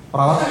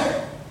perawat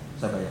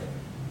saya bayar.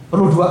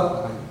 Perlu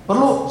 2,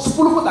 perlu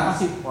 10 pun tak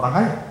kasih orang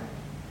kaya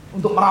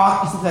untuk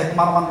merawat istri saya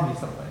kemana-mana di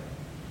istri saya.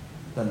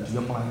 Dan dia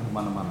melayani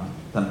kemana-mana.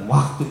 Dan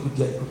waktu itu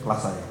dia ikut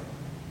kelas saya.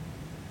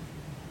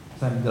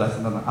 Saya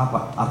menjelaskan tentang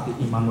apa arti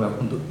Immanuel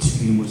untuk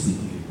dirimu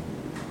sendiri.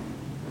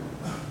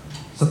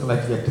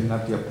 Setelah dia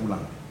dengar, dia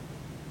pulang.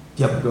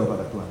 Dia berdoa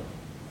pada Tuhan,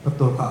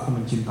 betulkah aku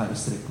mencintai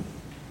istriku?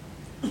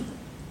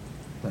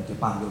 Dan dia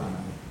panggil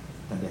anaknya,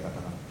 dan dia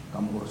katakan,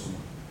 kamu urus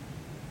semua.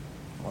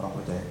 Orang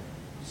percaya,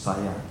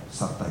 saya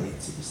sertai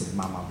istri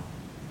mamamu.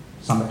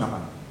 Sampai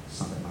kapan?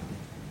 Sampai mati.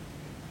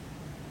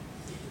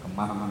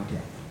 Kemana-mana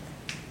dia.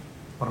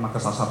 Pernah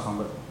kesasar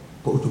sampai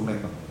ke ujung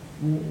Lembang.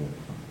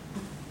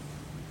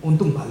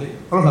 Untung balik.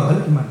 Kalau nggak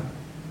balik gimana?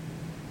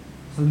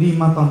 5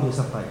 tahun dia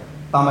sertai.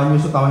 Tambah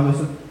nyusut.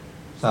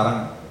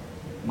 Sekarang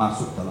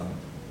masuk dalam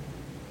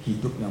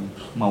hidup yang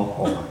mau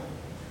koma.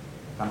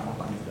 Karena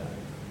otaknya sudah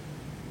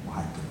mau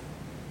hancur.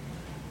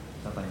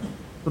 Saya tanya,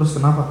 terus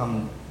kenapa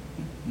kamu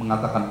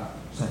mengatakan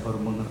saya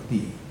baru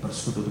mengerti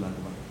bersekutu dengan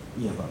Tuhan?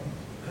 Iya Pak.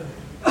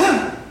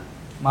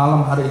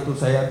 Malam hari itu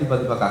saya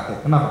tiba-tiba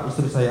kaget. Kenapa?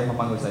 Istri saya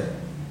memanggil saya,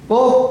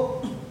 Ko,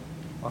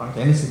 orang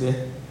Chinese gitu ya.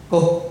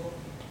 Ko,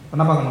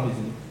 kenapa kamu di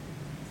sini?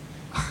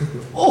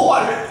 Kaget. Oh,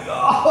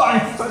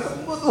 haleluya, saya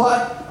sembuh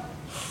Tuhan.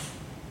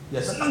 Dia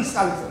senang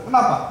sekali.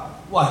 Kenapa?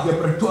 Wah, dia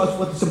berdoa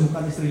supaya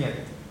disembuhkan istrinya.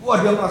 Wah,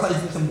 dia merasa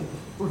istri sembuh.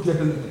 Terus dia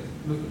dengar,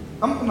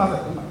 kamu kenal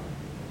saya? Kenal?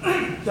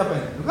 Siapa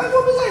ini? Kan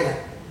suami saya.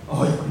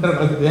 Oh ya benar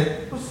kalau gitu ya.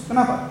 Terus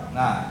kenapa?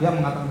 Nah, dia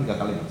mengatakan 3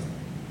 kali.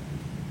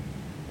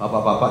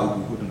 Bapak-bapak,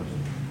 ibu-ibu dengar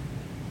saya.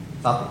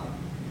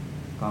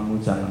 1, kamu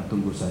jangan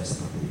tunggu saya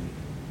seperti ini.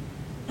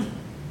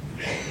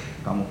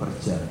 Kamu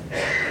kerja,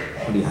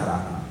 pelihara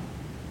anak.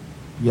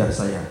 Biar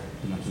saya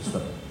dengan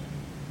suster.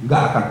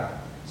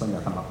 Saya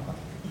nggak akan lakukan.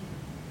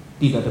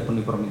 Tidak ada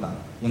penuhi permintaan.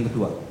 Yang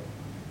kedua,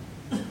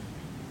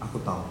 aku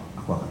tahu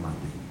aku akan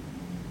mati.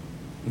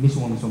 Ini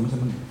suami-suami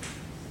senang.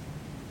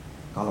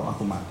 Kalau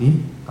aku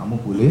mati, kamu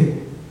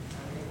boleh.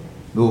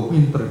 Loh,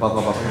 pinter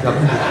bapak-bapak.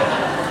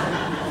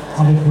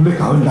 Kamu boleh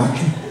kawin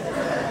lagi.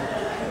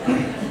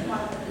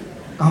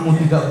 Kamu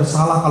tidak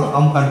bersalah kalau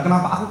kamu kan.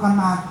 Kenapa? Aku kan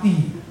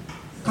mati.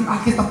 Kan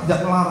Alkitab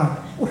tidak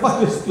melarang. Wah,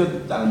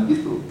 jangan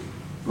gitu.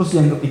 Terus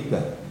yang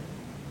ketiga,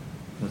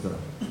 saudara,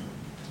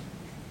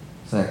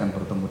 saya akan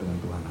bertemu dengan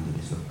Tuhan nanti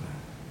di surga.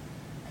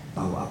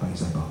 Tahu apa yang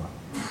saya bawa?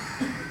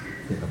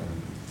 Dia katakan,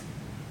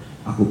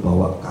 aku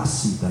bawa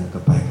kasih dan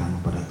kebaikan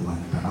kepada Tuhan.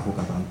 Dan aku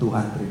katakan,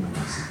 Tuhan terima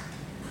kasih,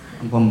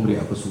 Engkau memberi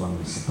aku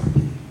suami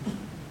seperti ini.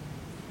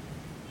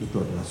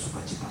 Itu adalah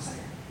sukacita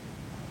saya.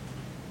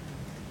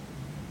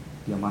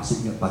 Dia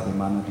masih ingat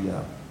bagaimana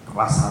dia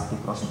keras hati,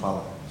 keras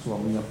kepala.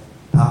 Suaminya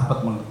dapat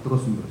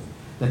terus menerus.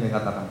 Dan dia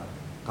katakan,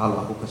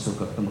 kalau aku ke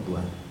surga ketemu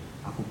Tuhan,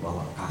 aku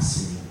bawa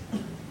kasih-Mu,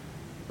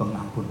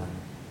 pengampunan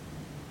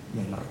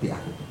yang ngerti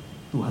aku tuh.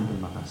 Tuhan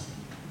terima kasih.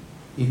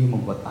 Ini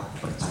membuat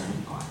aku percaya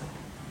Engkau ada.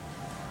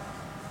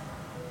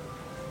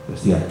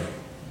 Terus dia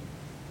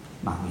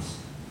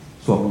nangis.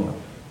 Suaminya,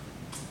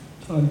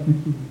 jangan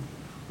gitu.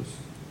 Terus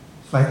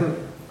setelah itu,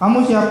 kamu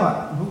siapa?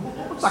 Loh,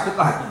 sakit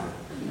lagi.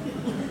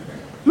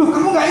 Loh,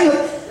 kamu gak ingat?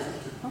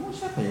 Kamu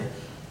siapa ya?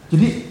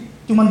 Jadi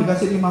cuma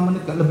dikasih 5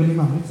 menit, gak lebih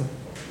 5 menit.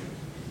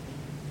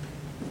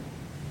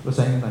 Terus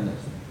saya ingin tanya,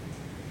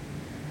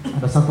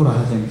 ada satu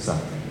rahasia yang besar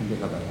yang dia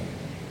katakan.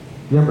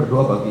 Dia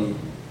berdoa bagi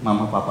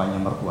mama papanya,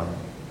 mertuanya,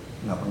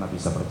 nggak pernah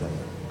bisa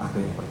percaya.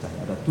 Akhirnya percaya.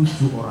 Ada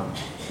 7 orang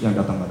yang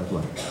datang pada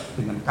Tuhan.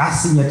 Dengan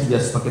kasihnya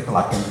dia sebagai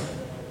teladan,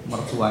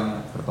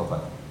 mertuanya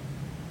bertobat.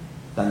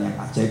 Dan yang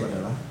ajaib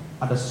adalah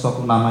ada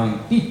sesuatu nama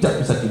yang tidak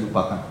bisa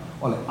dilupakan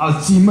oleh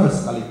Alzheimer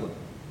sekalipun.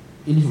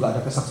 Ini juga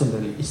ada kesaksian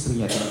dari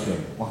istrinya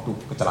waktu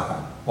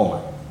kecelakaan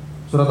koma.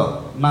 Sudah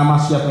tahu nama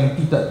siapa yang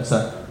tidak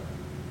bisa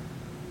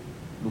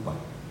lupa?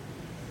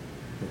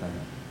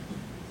 Ditanya,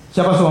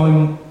 siapa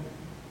suamimu?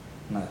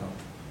 Nggak tahu.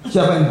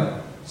 Siapa yang tahu?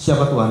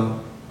 Siapa Tuhan?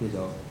 Dia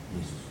jawab,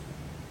 Yesus.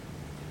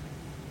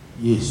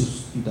 Yesus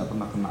tidak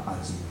pernah kena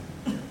Alzheimer.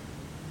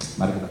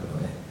 Mari kita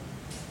berdoa ya.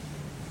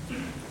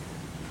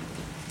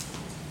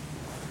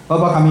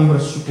 Bapa, kami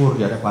bersyukur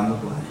di hadapan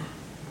Tuhan.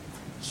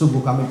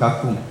 Sungguh kami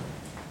kagum,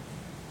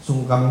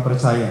 sungguh kami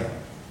percaya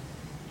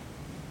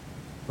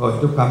bahwa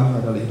hidup kami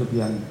adalah hidup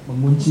yang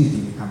mengunci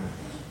diri kami.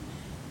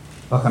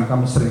 Bahkan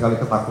kami seringkali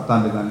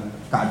ketakutan dengan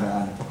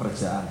keadaan,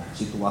 pekerjaan,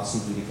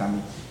 situasi diri kami.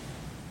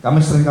 Kami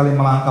seringkali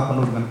melangkah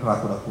penuh dengan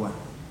keraguan-keraguan.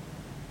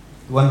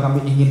 Tuhan,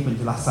 kami ingin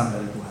penjelasan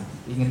dari Tuhan,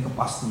 ingin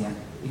kepastian,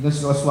 ingin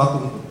segala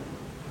sesuatu itu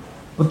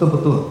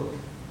betul-betul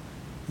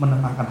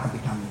menenangkan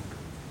hati kami.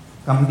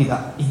 Kami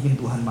tidak ingin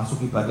Tuhan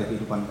masuki pada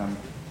kehidupan kami.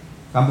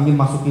 Kami ingin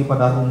masuki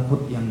pada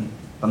rumput yang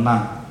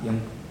tenang, yang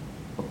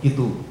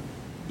begitu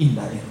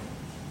indah itu.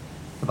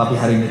 Tetapi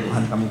hari ini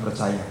Tuhan, kami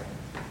percaya.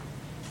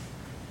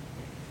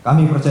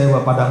 Kami percaya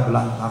bahwa padang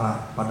belantara,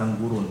 padang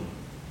gurun,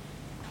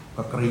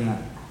 kekeringan,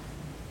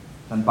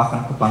 dan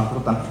bahkan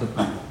kebangkrutan hidup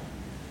kami,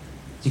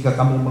 jika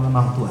kami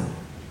mengenal Tuhan,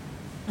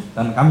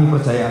 dan kami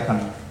percaya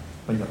akan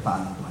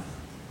penyertaan Tuhan,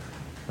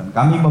 dan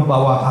kami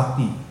membawa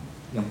hati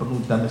yang penuh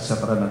damai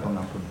sejahtera dan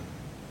pengampunan,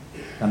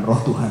 dan roh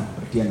Tuhan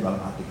berdiam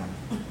dalam hati kami,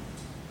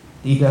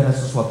 tidak ada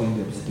sesuatu yang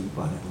tidak bisa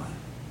diubah oleh Tuhan.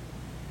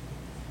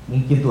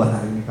 Mungkin Tuhan,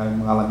 hari ini kami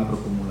mengalami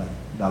pergumulan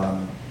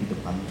dalam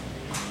hidup kami,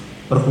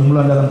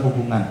 pergumulan dalam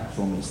hubungan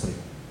suami istri,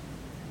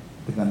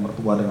 dengan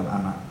mertua, dengan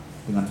anak,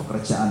 dengan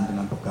pekerjaan,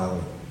 dengan pegawai,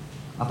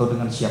 atau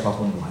dengan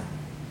siapapun Tuhan.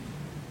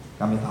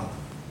 Kami tahu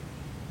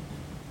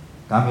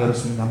kami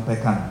harus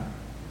menyampaikan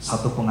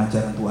satu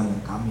pengajaran Tuhan yang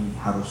kami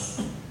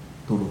harus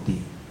turuti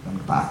dan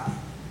taati.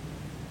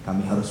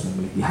 Kami harus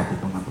memiliki hati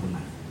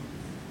pengampunan.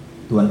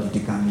 Tuhan,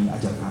 didik kami,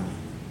 ajar kami.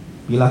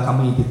 Bila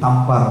kami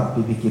ditampar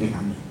pipi kiri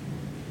kami,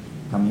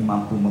 kami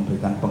mampu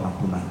memberikan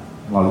pengampunan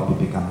melalui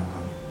pipi kanan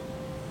kami.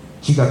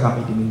 Jika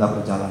kami diminta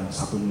berjalan 1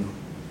 mil,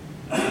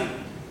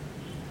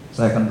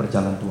 saya akan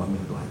berjalan 2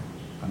 mil Tuhan.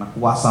 Karena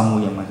kuasa-Mu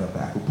yang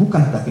mencapai aku,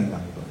 bukan daging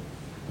kami Tuhan.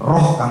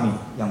 Roh kami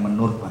yang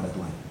menurut pada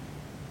Tuhan,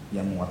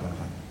 yang menguatkan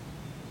kami.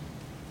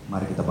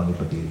 Mari kita bangkit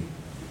berdiri.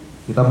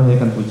 Kita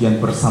menyanyikan pujian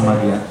bersama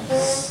Dia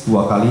 2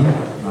 kali.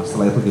 Nah,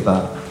 setelah itu kita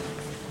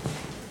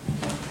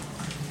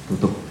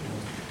tutup.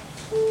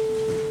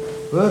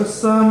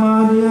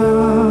 Bersama Dia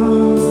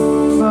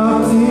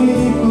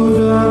hatiku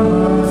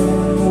damai,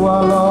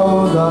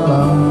 walau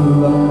dalam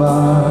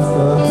lembah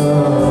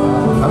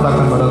kegelapan.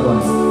 Katakan pada Tuhan,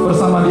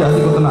 bersama Dia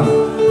hatiku tenang.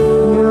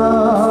 Ya,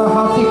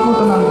 hatiku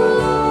tenang,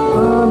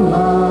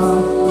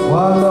 tenang,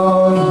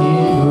 walau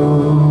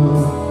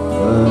hidup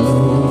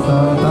penuh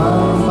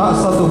tantangan. Tak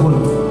satu pun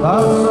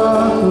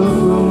dapat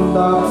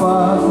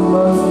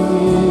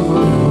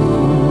menghiburku,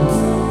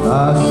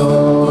 tak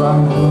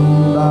seorang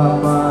pun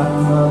dapat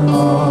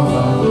menolong.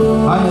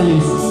 Hanya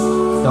Yesus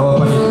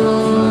jawabannya.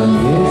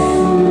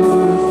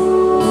 Yesus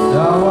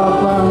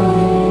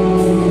jawabannya.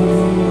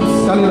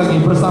 Sekali lagi,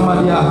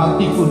 bersama Dia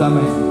hatiku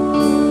damai.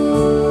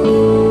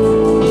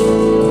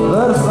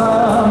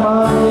 Bersama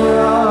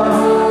Dia,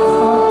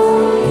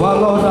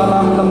 walau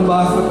dalam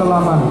lembah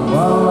kekelaman,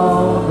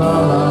 walau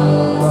dalam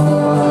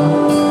lembah,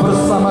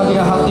 bersama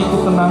Dia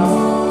hatiku tenang.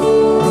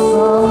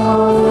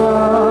 Bersama Dia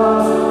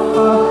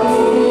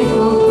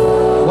hatiku,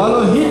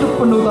 walau hidup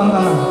penuh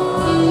tantangan,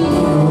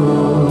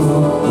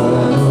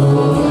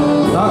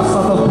 tak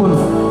satu pun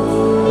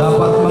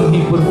dapat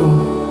menghiburku,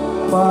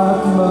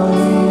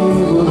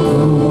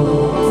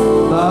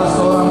 tak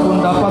seorang pun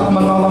dapat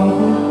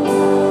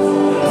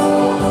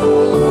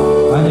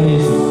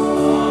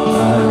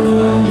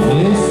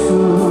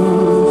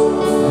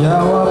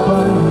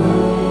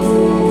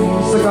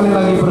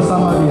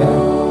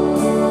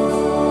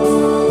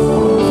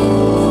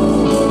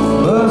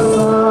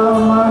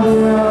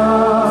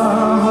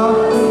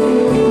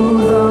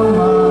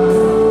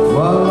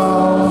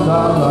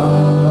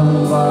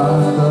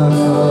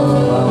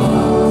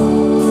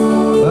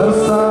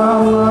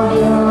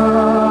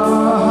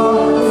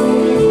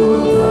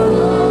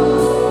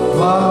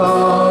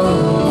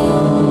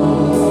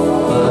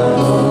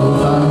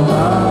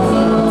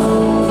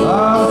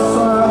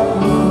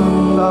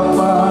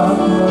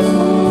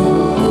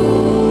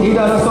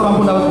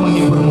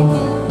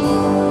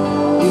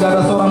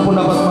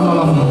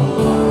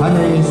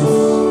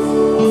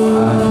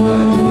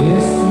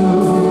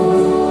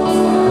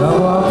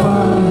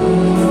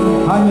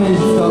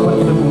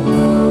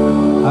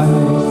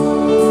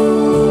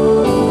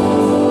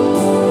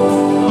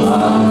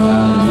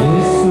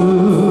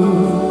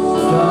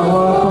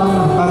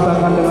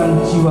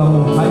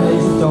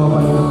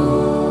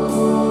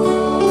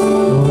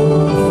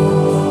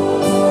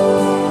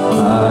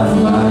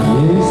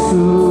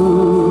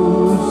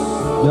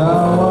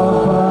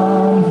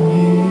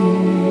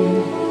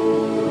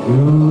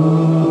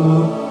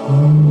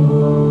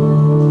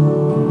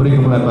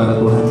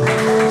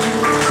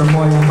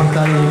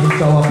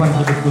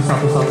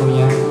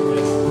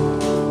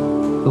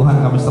Tuhan,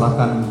 kami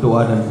serahkan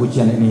doa dan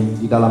pujian ini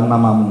di dalam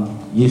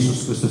nama-Mu,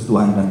 Yesus Kristus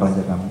Tuhan dan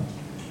Raja kami.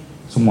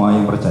 Semua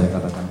yang percaya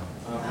katakan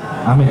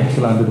amin.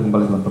 Silakan duduk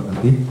kembali, Tuhan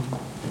berkati.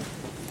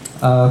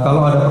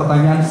 Kalau ada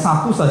pertanyaan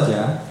satu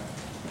saja,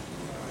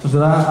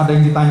 saudara, ada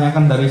yang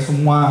ditanyakan dari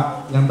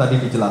semua yang tadi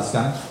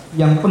dijelaskan,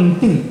 yang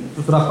penting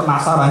saudara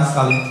penasaran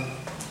sekali,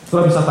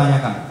 saudara bisa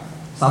tanyakan.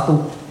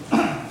 Satu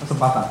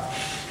kesempatan.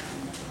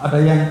 Ada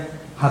yang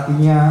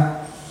hatinya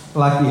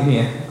lagi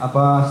ini ya,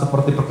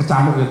 seperti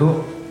berkecamuk itu,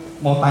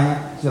 mau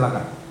tanya,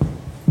 silakan.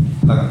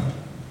 Silakan.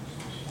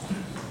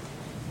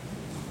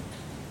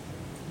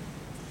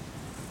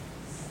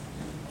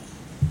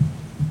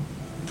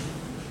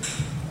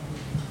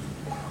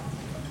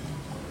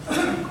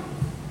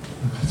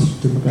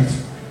 Terima kasih.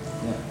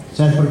 Ya.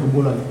 Saya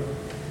pergumulan.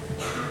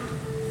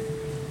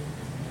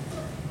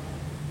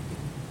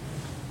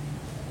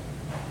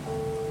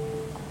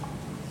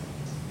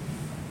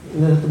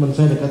 Ini ada teman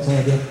saya dekat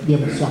saya, dia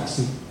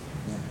bersaksi.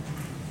 Ya.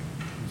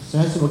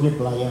 Saya sebagai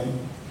pelayan,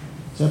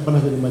 saya pernah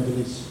jadi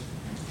majelis.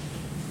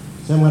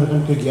 Saya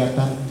mengadakan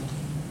kegiatan,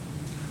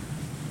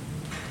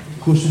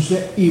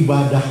 khususnya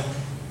ibadah.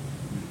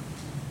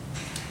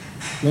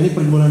 Jadi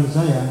pergumulan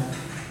saya,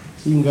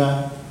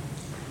 sehingga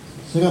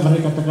saya nggak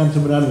berani katakan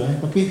sebenarnya,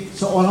 tapi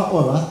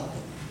seolah-olah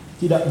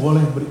tidak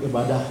boleh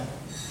beribadah.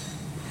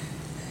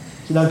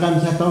 Sedangkan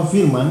saya tahu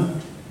firman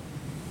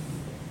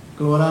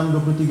Keluaran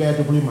 23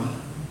 ayat 25.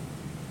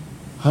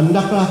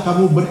 Hendaklah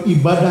kamu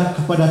beribadah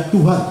kepada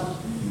Tuhan,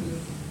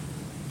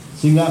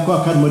 sehingga aku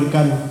akan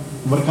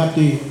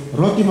berkati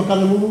roti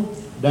makananmu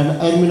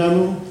dan air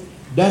minummu,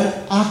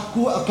 dan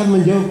aku akan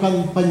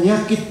menjauhkan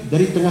penyakit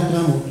dari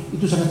tengah-tengahmu.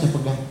 Itu sangat saya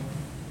pegang.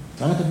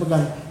 Sangat saya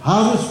pegang.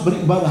 Harus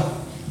beribadah.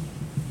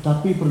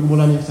 Tapi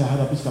pergumulan yang saya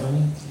hadapi sekarang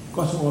ini,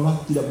 kok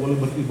seolah tidak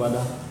boleh beribadah.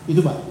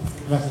 Itu Pak,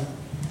 terima kasih.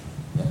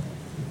 Ya.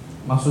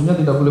 Maksudnya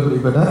tidak boleh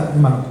beribadah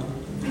gimana?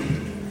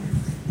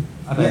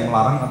 Ada yang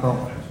melarang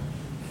atau?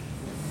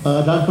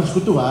 Dalam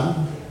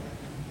persekutuan,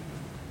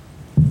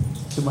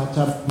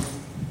 semacam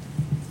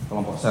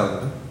kelompok sel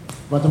gitu?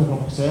 Semacam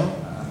kelompok sel.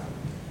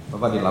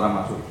 Bapak dilarang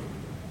masuk?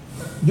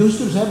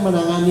 Justru saya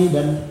menangani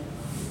dan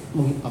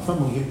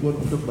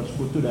menghimpun untuk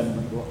bersekutu dan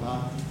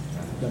berdoa.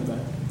 Dan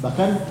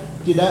bahkan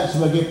tidak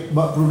sebagai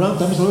program,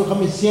 tapi selalu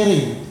kami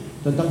sharing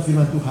tentang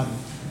firman Tuhan.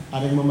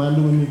 Ada yang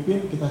memandu,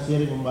 memimpin, kita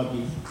sharing,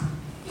 membagi.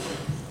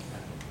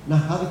 Nah,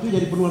 hal itu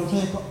jadi peluang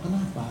saya kok.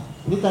 Kenapa?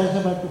 Ini tanya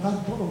saya pada Tuhan,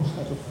 tolong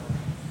saya tuh.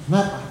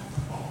 Kenapa?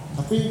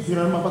 Tapi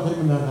firman Bapak tadi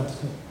mendengarkan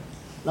saya.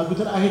 Lagu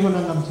terakhir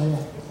menangkan saya.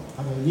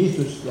 Ada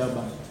Yesus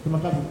jawaban.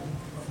 Terima kasih.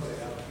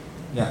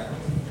 Ya.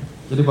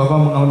 Jadi Bapak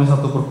mengalami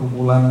satu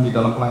pergumulan di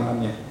dalam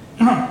pelayanannya.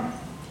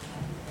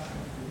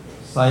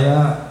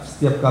 Saya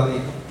setiap kali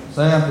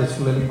saya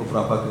berkeliling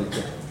beberapa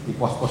gereja di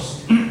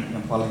pos-pos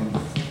yang paling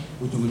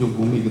ujung-ujung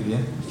bumi gitu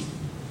ya.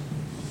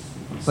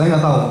 Saya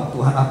nggak tahu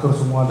Tuhan atur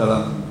semua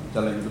dalam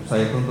jalan hidup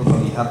saya itu untuk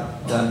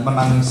melihat dan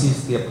menangisi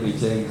setiap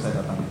gereja yang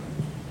saya datangi.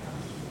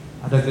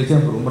 Ada gereja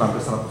yang berumur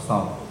hampir 100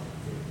 tahun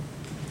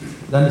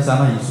dan di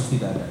sana Yesus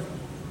tidak ada.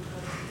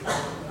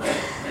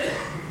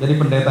 Jadi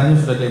pendetanya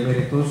sudah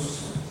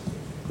demeritus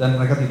dan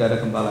mereka tidak ada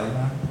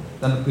gembalanya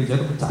dan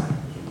gereja itu pecah.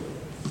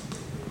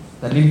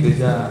 Dan ini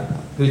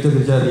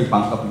gereja-gereja di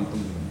Pangkep itu.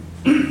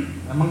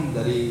 Memang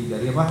dari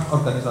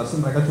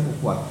organisasi mereka cukup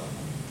kuat.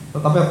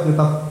 Tetapi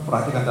kita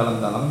perhatikan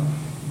dalam-dalam,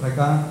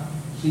 mereka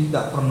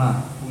tidak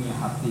pernah punya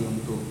hati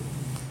untuk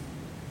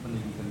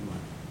meninggikan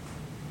Tuhan.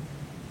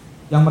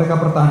 Yang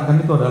mereka pertahankan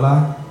itu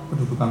adalah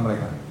kedudukan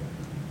mereka.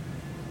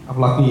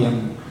 Apalagi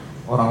yang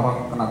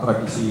orang-orang kena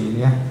tradisi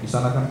ini ya, di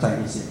sana kan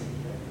Chinese ya.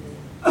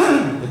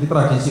 Jadi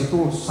tradisi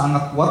itu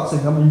sangat kuat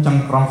sehingga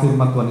mencengkram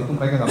firman Tuhan itu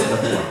mereka nggak bisa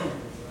keluar.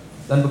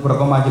 Dan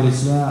beberapa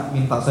majelisnya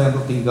minta saya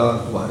untuk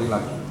tinggal 2 hari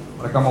lagi.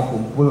 Mereka mau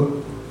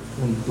kumpul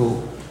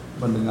untuk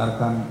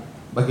mendengarkan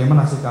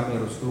bagaimana sih kami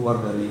harus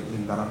keluar dari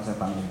lingkaran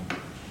setan ini.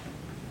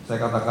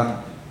 Saya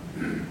katakan,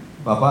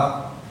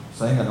 Bapak,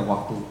 saya nggak ada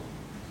waktu.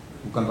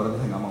 Bukan berarti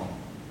saya nggak mau.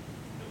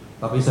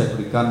 Tapi saya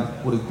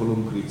berikan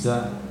kurikulum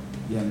gereja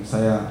yang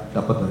saya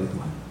dapat dari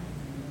Tuhan.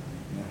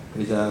 Ya,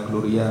 gereja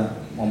Gloria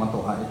Muhammad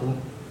Toha itu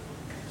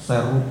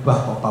saya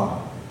rubah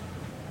total.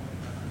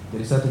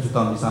 Jadi saya 7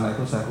 tahun di sana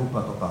itu saya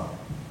rubah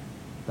total.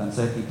 Dan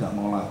saya tidak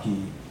mau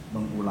lagi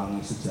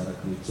mengulangi sejarah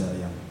gereja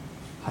yang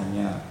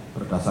hanya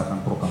berdasarkan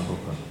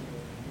program-program.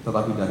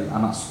 Tetapi dari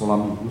anak sekolah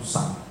minggu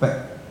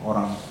sampai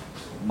orang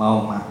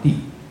mau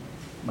mati,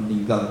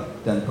 meninggal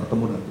dan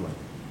bertemu dengan Tuhan,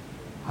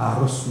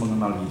 harus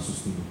mengenal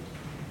Yesus dulu.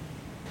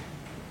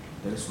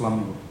 Dari sekolah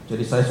minggu.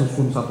 Jadi saya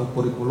susun satu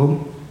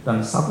kurikulum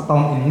dan 1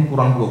 tahun ini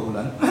kurang 2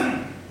 bulan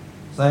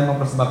saya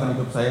mempersembahkan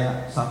hidup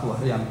saya 1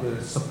 hari hampir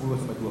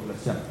 10-12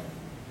 jam.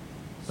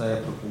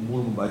 Saya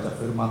berkumpul membaca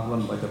firman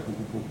Tuhan, membaca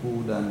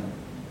buku-buku, dan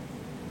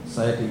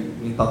saya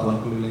diminta Tuhan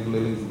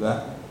keliling-keliling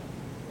juga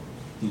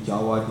di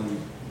Jawa,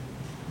 di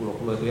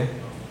pulau-pulau itu ya.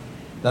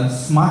 Dan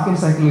semakin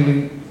saya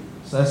keliling,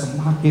 saya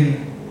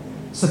semakin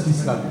sedih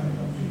sekali.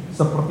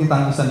 Seperti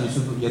tangisan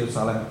Yesus untuk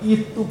Yerusalem,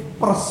 itu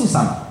persis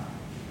sama.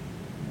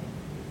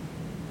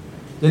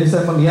 Jadi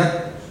saya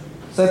melihat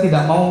Saya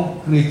tidak mau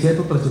gereja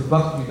itu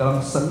terjebak di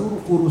dalam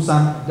seluruh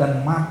urusan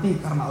dan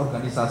mati karena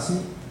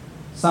organisasi,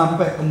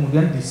 sampai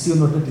kemudian di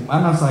sinode di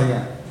mana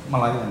saya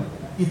melayani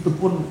itu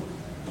pun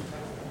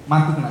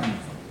mati kena ini.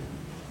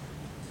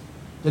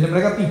 Jadi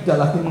mereka tidak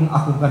lagi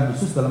mengagungkan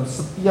Yesus dalam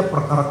setiap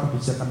perkara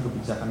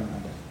kebijakan-kebijakan yang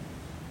ada.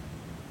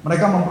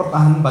 Mereka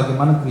mempertahankan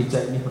bagaimana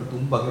gereja ini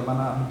bertumbuh,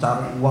 bagaimana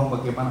mencari uang,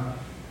 bagaimana.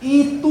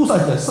 Itu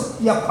saja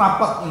setiap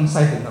rapat yang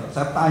saya dengar,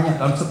 saya tanya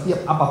dalam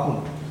setiap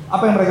apapun.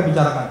 Apa yang mereka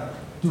bicarakan?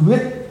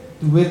 Duit.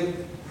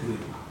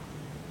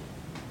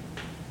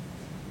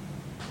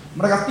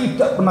 Mereka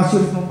tidak pernah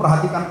serius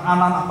memperhatikan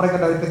anak-anak mereka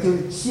dari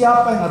kecil.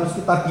 Siapa yang harus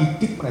kita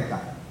didik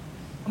mereka?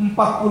 40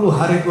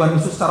 hari Tuhan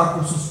Yesus secara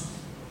khusus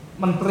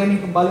mentraining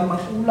kembali,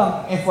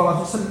 mengulang,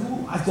 evaluasi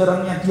seluruh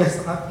ajarannya dia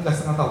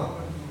 3,5 tahun.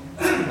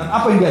 Dan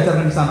apa yang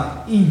diajarkan di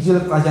sana?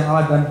 Injil Kerajaan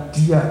Allah, dan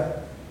dia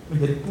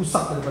menjadi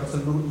pusat daripada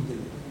seluruh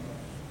Injil.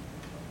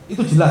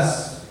 Itu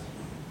jelas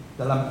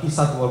dalam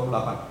Kisah 28,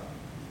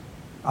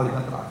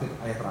 kalimat terakhir,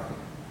 ayat terakhir.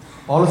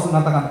 Paulus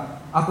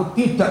mengatakan, aku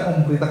tidak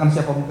memberitakan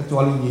siapapun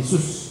kecuali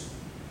Yesus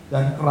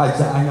dan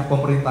kerajaannya,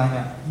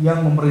 pemerintahnya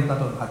yang memerintah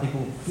dalam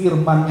hatiku.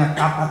 Firman-Nya,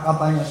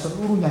 kata-katanya,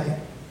 seluruhnya itu.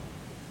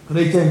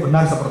 Gereja yang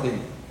benar seperti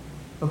ini.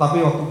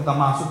 Tetapi waktu kita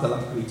masuk dalam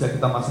gereja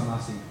kita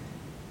masing-masing,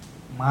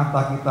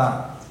 mata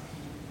kita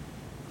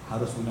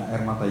harus punya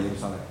air mata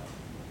Yerusalem.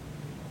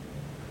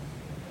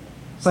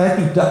 Saya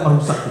tidak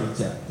merusak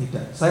gereja,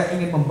 tidak. Saya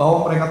ingin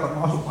membawa mereka,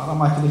 termasuk para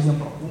majelis yang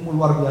berumur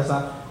luar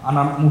biasa,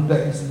 anak-anak muda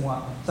ini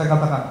semua. Saya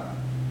katakan,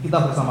 kita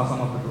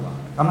bersama-sama berdoa.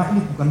 Karena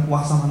ini bukan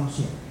kuasa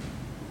manusia.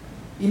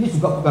 Ini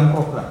juga bukan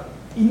program.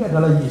 Ini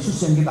adalah Yesus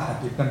yang kita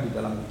hadirkan di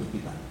dalam hidup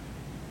kita.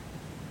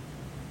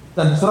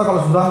 Dan saudara,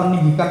 kalau saudara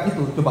meninggikan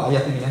itu, coba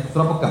ayat ini ya,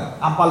 saudara pegang,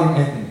 apalin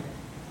ayat ini.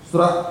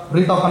 Saudara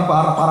beritahukan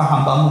para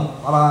hambamu,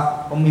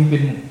 para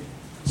pemimpinmu,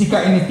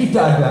 jika ini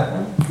tidak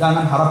ada,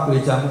 jangan harap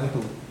gerejamu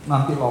itu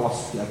nanti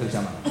lolos di akhir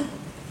zaman.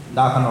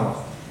 Tidak akan lolos.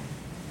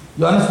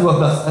 Yohanes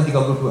 12 ayat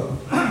 32.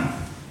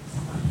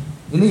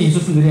 Ini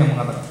Yesus sendiri yang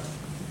mengatakan.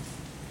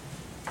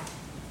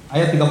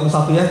 Ayat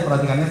 31 ya,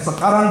 perhatikannya.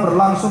 Sekarang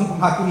berlangsung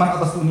penghakiman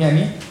atas dunia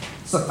ini.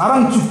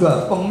 Sekarang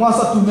juga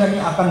penguasa dunia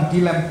ini akan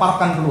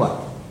dilemparkan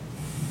keluar.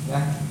 Ya,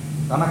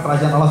 karena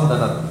kerajaan Allah sudah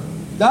datang.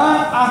 Dan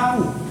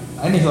aku,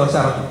 nah ini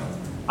syaratnya.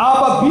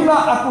 Apabila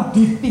aku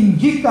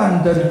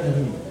ditinggikan dari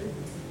bumi,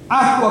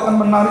 aku akan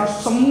menarik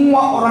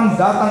semua orang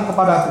datang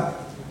kepada aku.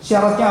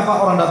 Syaratnya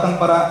apa orang datang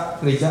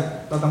pada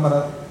gereja? Datang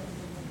pada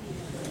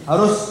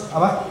harus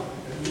apa?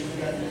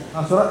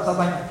 Nah, surat saya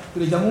tanya,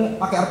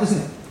 gerejamu pakai artis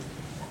nggak?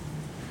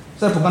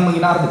 Saya bukan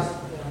menghina artis.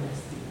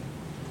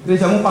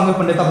 Gerejamu panggil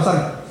pendeta besar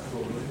nggak?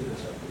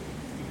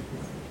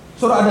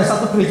 Surah ada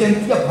satu gereja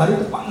yang tiap hari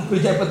itu panggil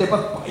gereja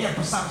bayar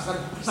besar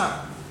sekali,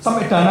 besar.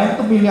 Sampai dana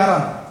itu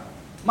miliaran.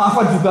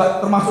 Maafkan juga,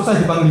 termasuk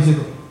saya dipanggil di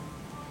situ.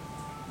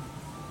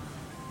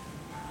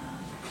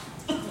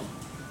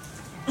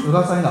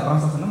 Saudara, saya nggak pernah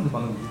senang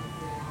dipanggil di situ.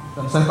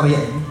 Dan saya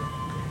teriak ini.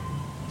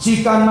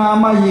 Jika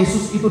nama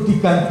Yesus itu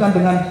digantikan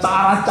dengan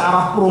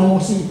cara-cara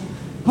promosi,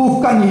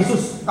 bukan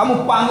Yesus,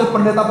 kamu panggil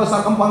pendeta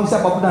besar, kamu panggil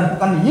siapapun, dan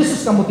bukan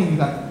Yesus kamu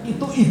tinggikan,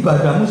 itu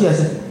ibadahmu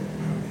sia-sia.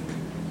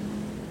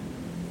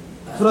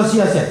 Sudah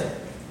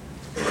sia-sia.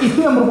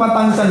 Itu yang merupakan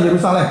tangisan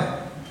Yerusalem.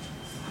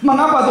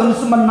 Mengapa Tuhan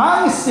Yesus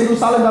menangis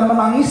Yerusalem dan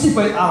menangisi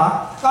bait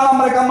Allah? Kalau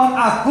mereka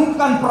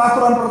mengagungkan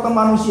peraturan-peraturan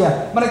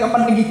manusia, mereka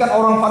meninggikan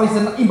orang Farisi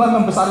dan imam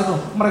yang besar itu,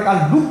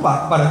 mereka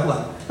lupa kepada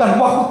Tuhan. Dan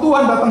waktu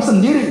Tuhan datang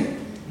sendiri,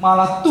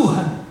 malah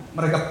Tuhan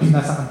mereka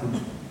binasakan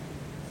bunuh.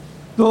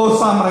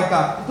 Dosa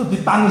mereka itu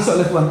ditangis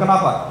oleh Tuhan.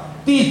 Kenapa?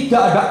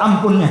 Tidak ada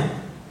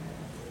ampunnya.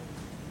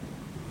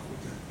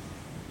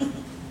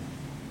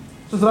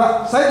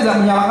 Saudara, saya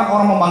tidak menyalahkan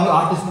orang memanggil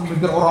artis,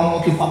 memikir orang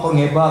motivator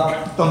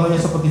hebat, contohnya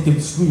seperti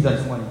James Hui dan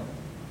semuanya.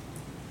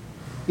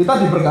 Kita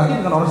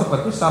diberkati dengan orang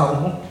seperti itu secara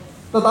umum.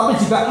 Tetapi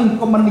jika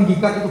engkau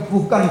meninggikan itu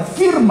bukan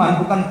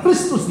firman, bukan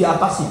Kristus di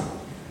atasnya,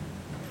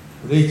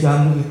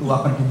 gerejamu itu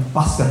akan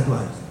dihempaskan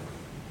Tuhan.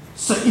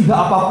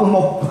 Seindah apapun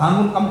mau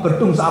bangun kamu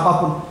gedung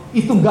seapapun,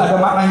 itu nggak ada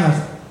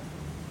maknanya.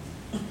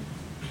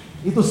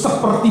 Itu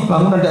seperti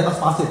bangunan di atas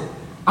pasir,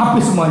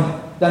 habis semuanya.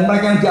 Dan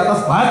mereka yang di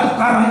atas batu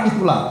karang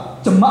itulah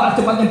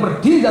jemaat-jemaat yang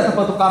berdiri di atas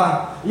batu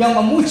karang yang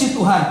memuji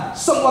Tuhan,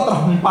 semua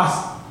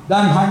terhempas.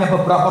 Dan hanya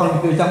beberapa orang di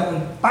gereja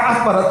yang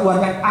taat pada Tuhan,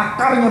 yang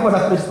akarnya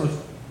pada Kristus,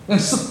 yang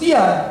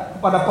setia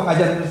kepada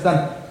pengajaran Kristen.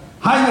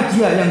 Hanya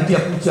dia yang dia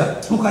puja,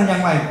 bukan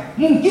yang lain.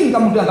 Mungkin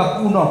kamu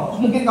dianggap kuno,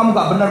 mungkin kamu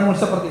gak benar mau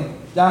seperti ini.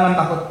 Jangan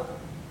takut.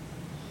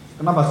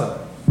 Kenapa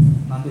saudara?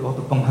 Nanti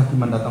waktu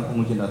penghakiman datang,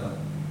 pengujian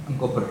datang,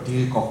 engkau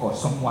berdiri kokoh,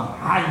 semua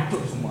hancur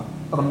semua,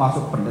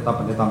 termasuk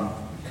pendeta-pendetamu.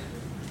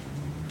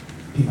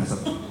 Binasa.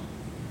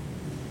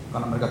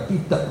 Karena mereka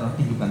tidak pernah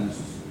tinggikan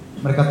Yesus.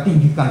 Mereka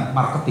tinggikan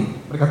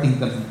marketing, mereka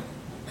tinggikan semua.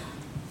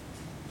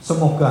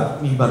 Semoga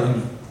mimbar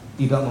ini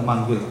tidak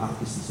memanggil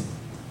artis di sini,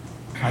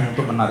 hanya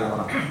untuk menarik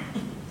orang.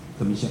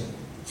 Demikian.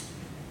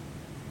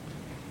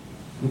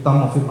 Kita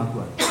mau firman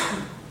Tuhan.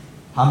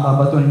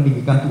 Hamba-hamba Tuhan yang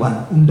meninggikan Tuhan,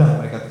 undang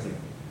mereka ke sini.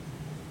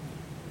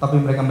 Tapi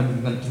mereka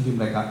meninggikan diri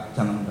mereka,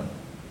 jangan undang.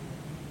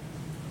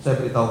 saya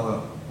beritahu ke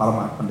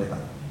para pendeta,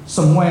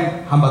 semua yang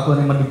hamba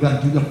Tuhan yang meninggal,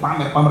 yang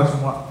pamer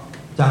semua,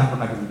 jangan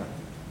pernah diundang.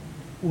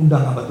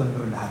 Undang hamba Tuhan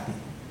yang rendah hati,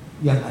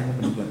 yang hanya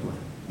meninggal Tuhan.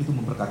 Itu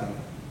memberkati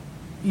kita.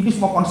 Ini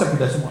semua konsep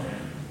beda semua.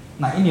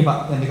 Nah ini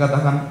Pak, yang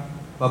dikatakan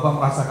Bapak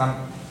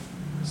merasakan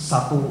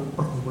satu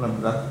pergumulan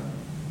berat,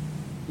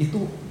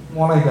 itu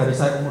mulai dari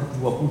saya umur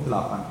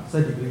 28,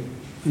 saya diberi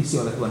visi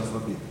oleh Tuhan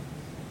seperti itu.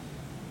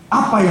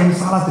 Apa yang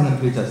salah dengan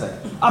gereja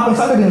saya? Apa yang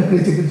salah dengan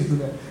gereja-gereja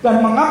dunia?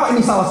 Dan mengapa ini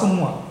salah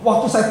semua?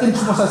 Waktu saya tim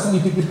semua saya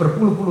selidiki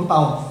berpuluh-puluh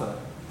tahun,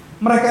 saudara.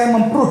 Mereka yang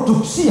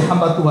memproduksi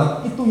hamba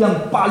Tuhan itu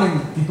yang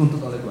paling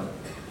dituntut oleh Tuhan.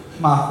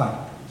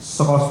 Maafkan,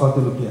 sekolah-sekolah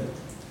teologi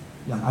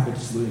yang ada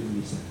di seluruh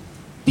Indonesia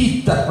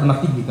tidak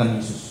pernah tinggikan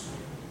Yesus.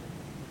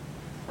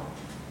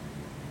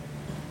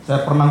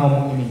 Saya pernah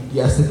ngomong ini di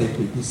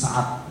STTB di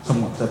saat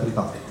semua saya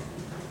beritahu.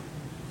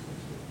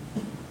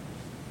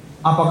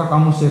 Apakah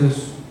kamu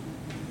serius?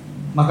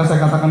 Maka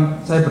saya katakan,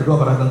 saya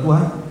berdoa pada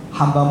Tuhan,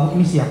 hambamu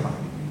ini siapa?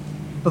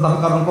 Tetapi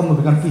kalau engkau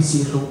memberikan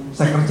visi itu,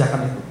 saya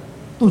kerjakan itu.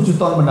 7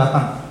 tahun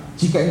mendatang,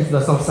 jika ini sudah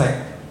selesai,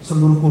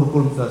 seluruh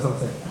kurikulum sudah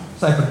selesai,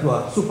 saya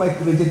berdoa supaya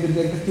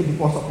gereja-gereja yang kecil di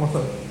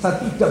pelosok-pelosok,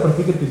 saya tidak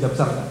berpikir gereja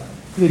besar,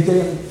 gereja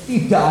yang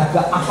tidak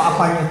ada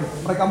apa-apanya itu,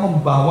 mereka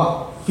membawa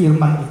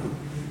firman itu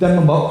dan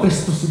membawa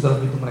Kristus di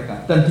dalam hidup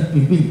mereka dan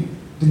dibimbing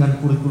dengan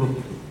kurikulum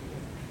itu,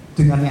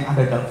 dengan yang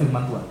ada dalam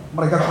firman Tuhan.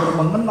 Mereka perlu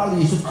mengenal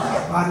Yesus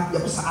tiap hari,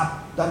 tiap saat,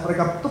 dan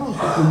mereka terus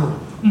bertumbuh.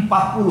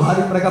 40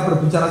 hari mereka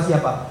berbicara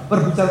siapa?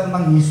 Berbicara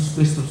tentang Yesus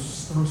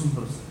Kristus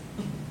terus-menerus.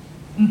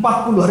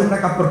 40 hari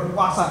mereka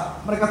berpuasa,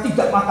 mereka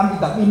tidak makan,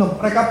 tidak minum,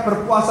 mereka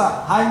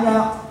berpuasa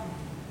hanya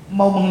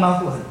mau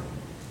mengenal Tuhan.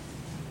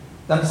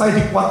 Dan saya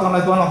dikuatkan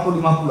oleh Tuhan waktu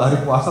 50 hari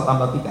puasa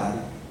tambah 3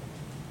 hari.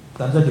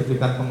 Dan saya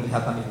diberikan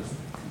penglihatan itu.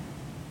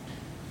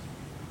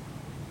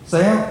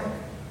 Saya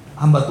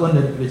hamba Tuhan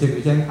dari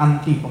gereja-gereja yang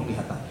anti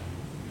penglihatan.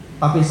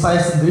 Tapi saya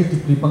sendiri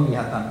diberi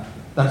penglihatan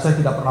dan saya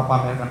tidak pernah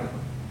pamerkan itu.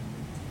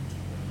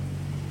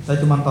 Saya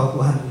cuma tahu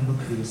Tuhan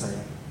untuk diri saya,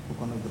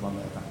 bukan untuk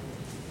pamerkan.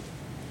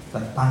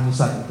 Dan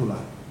tangisan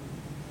itulah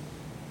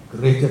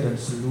gereja dan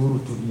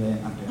seluruh dunia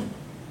yang ada.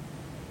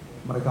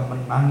 Mereka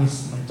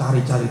menangis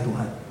mencari-cari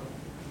Tuhan.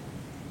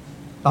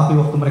 Tapi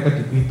waktu mereka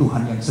diberi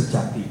Tuhan yang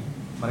sejati,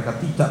 mereka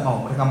tidak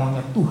mau. Mereka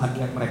maunya Tuhan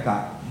yang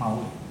mereka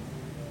mau.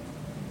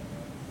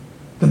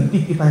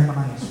 Genti kita yang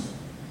menangis.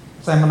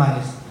 Saya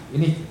menangis.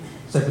 Ini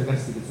saya berikan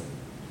sedikit.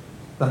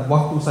 Dan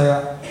waktu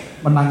saya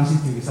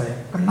menangisi diri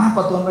saya,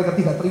 kenapa Tuhan mereka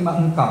tidak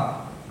terima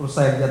engkau? Terus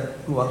saya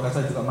lihat keluarga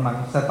saya juga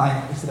menangis. Saya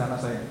tanya istri anak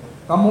saya,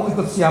 kamu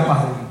ikut siapa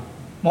hari ini?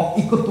 Mau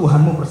ikut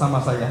Tuhanmu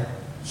bersama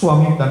saya,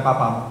 suami dan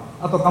papamu,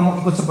 atau kamu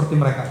ikut seperti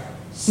mereka?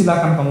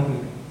 Silakan kamu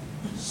pilih.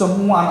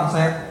 Semua anak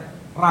saya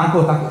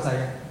rangkul kaki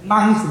saya,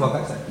 nangis di bawah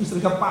kaki saya. Istri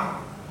saya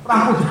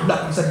rangkul di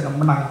belakang saya dengan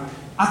menangis.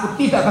 Aku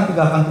tidak akan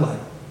tinggalkan Tuhan.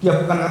 Dia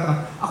bukan katakan,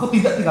 aku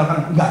tidak tinggalkan,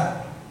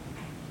 enggak.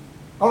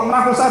 Kalau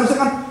merangkul saya harusnya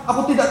kan,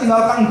 aku tidak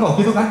tinggalkan engkau,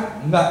 gitu kan?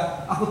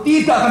 Enggak, aku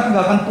tidak akan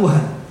tinggalkan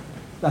Tuhan.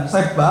 Dan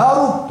saya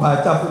baru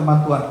baca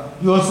firman Tuhan,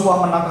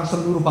 Yosua menantang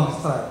seluruh bangsa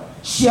Israel.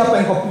 Siapa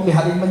yang kau pilih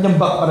hari ini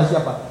menyembah kepada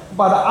siapa?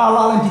 Kepada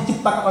Allah yang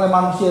diciptakan oleh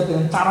manusia itu,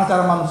 dengan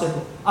cara-cara manusia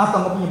itu, atau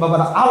kau menyembah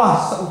kepada Allah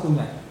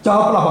seutuhnya?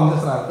 Jawablah bangsa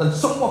Israel. Dan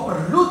semua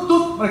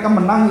berlutut, mereka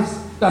menangis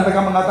dan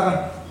mereka mengatakan,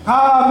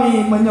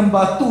 kami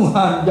menyembah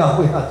Tuhan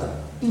Yahweh saja,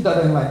 tidak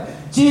ada yang lain.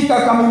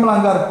 Jika kami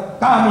melanggar,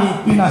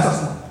 kami binasa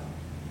semua.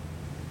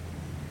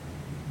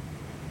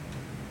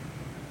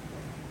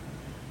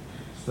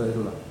 Sudah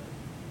itulah.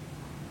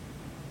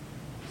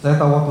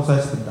 Saya tahu waktu saya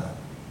sebentar.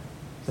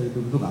 Saya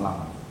hitung itu nggak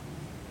lama.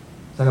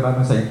 Saya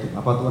kadang-kadang saya hitung.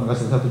 Apa Tuhan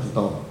kasih saya 7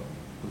 tahun?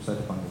 Terus saya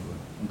dipanggil Tuhan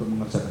untuk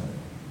mengerjakan.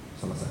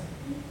 Selesai.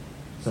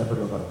 Saya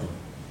berdoa pada Tuhan.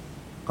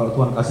 Kalau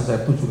Tuhan kasih saya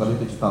 7 kali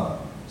 7 tahun,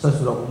 saya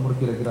sudah umur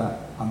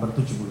kira-kira hampir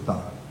 70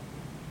 tahun.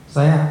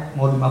 Saya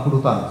mau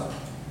 50 tahun.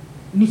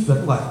 Ini sudah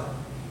tua.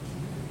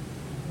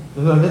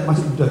 Sudah lihat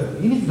masih muda.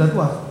 Ini sudah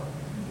tua.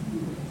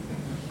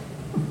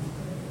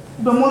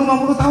 Udah mau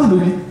 50 tahun loh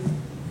ini.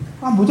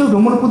 Rambutnya udah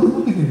mulai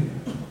putih-putih gini.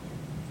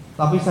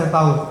 Tapi saya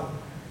tahu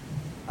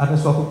ada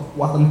suatu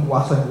kekuatan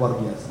kuasa yang luar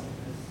biasa.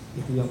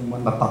 Itu yang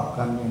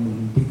menetapkan, yang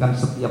menghentikan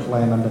setiap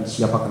pelayanan dan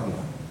siapakah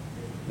kita.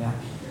 Ya,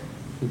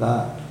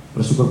 kita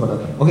bersyukur pada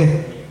Tuhan. Oke,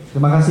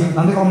 terima kasih.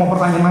 Nanti kalau mau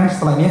pertanyaan lain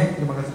setelah ini ya, terima kasih.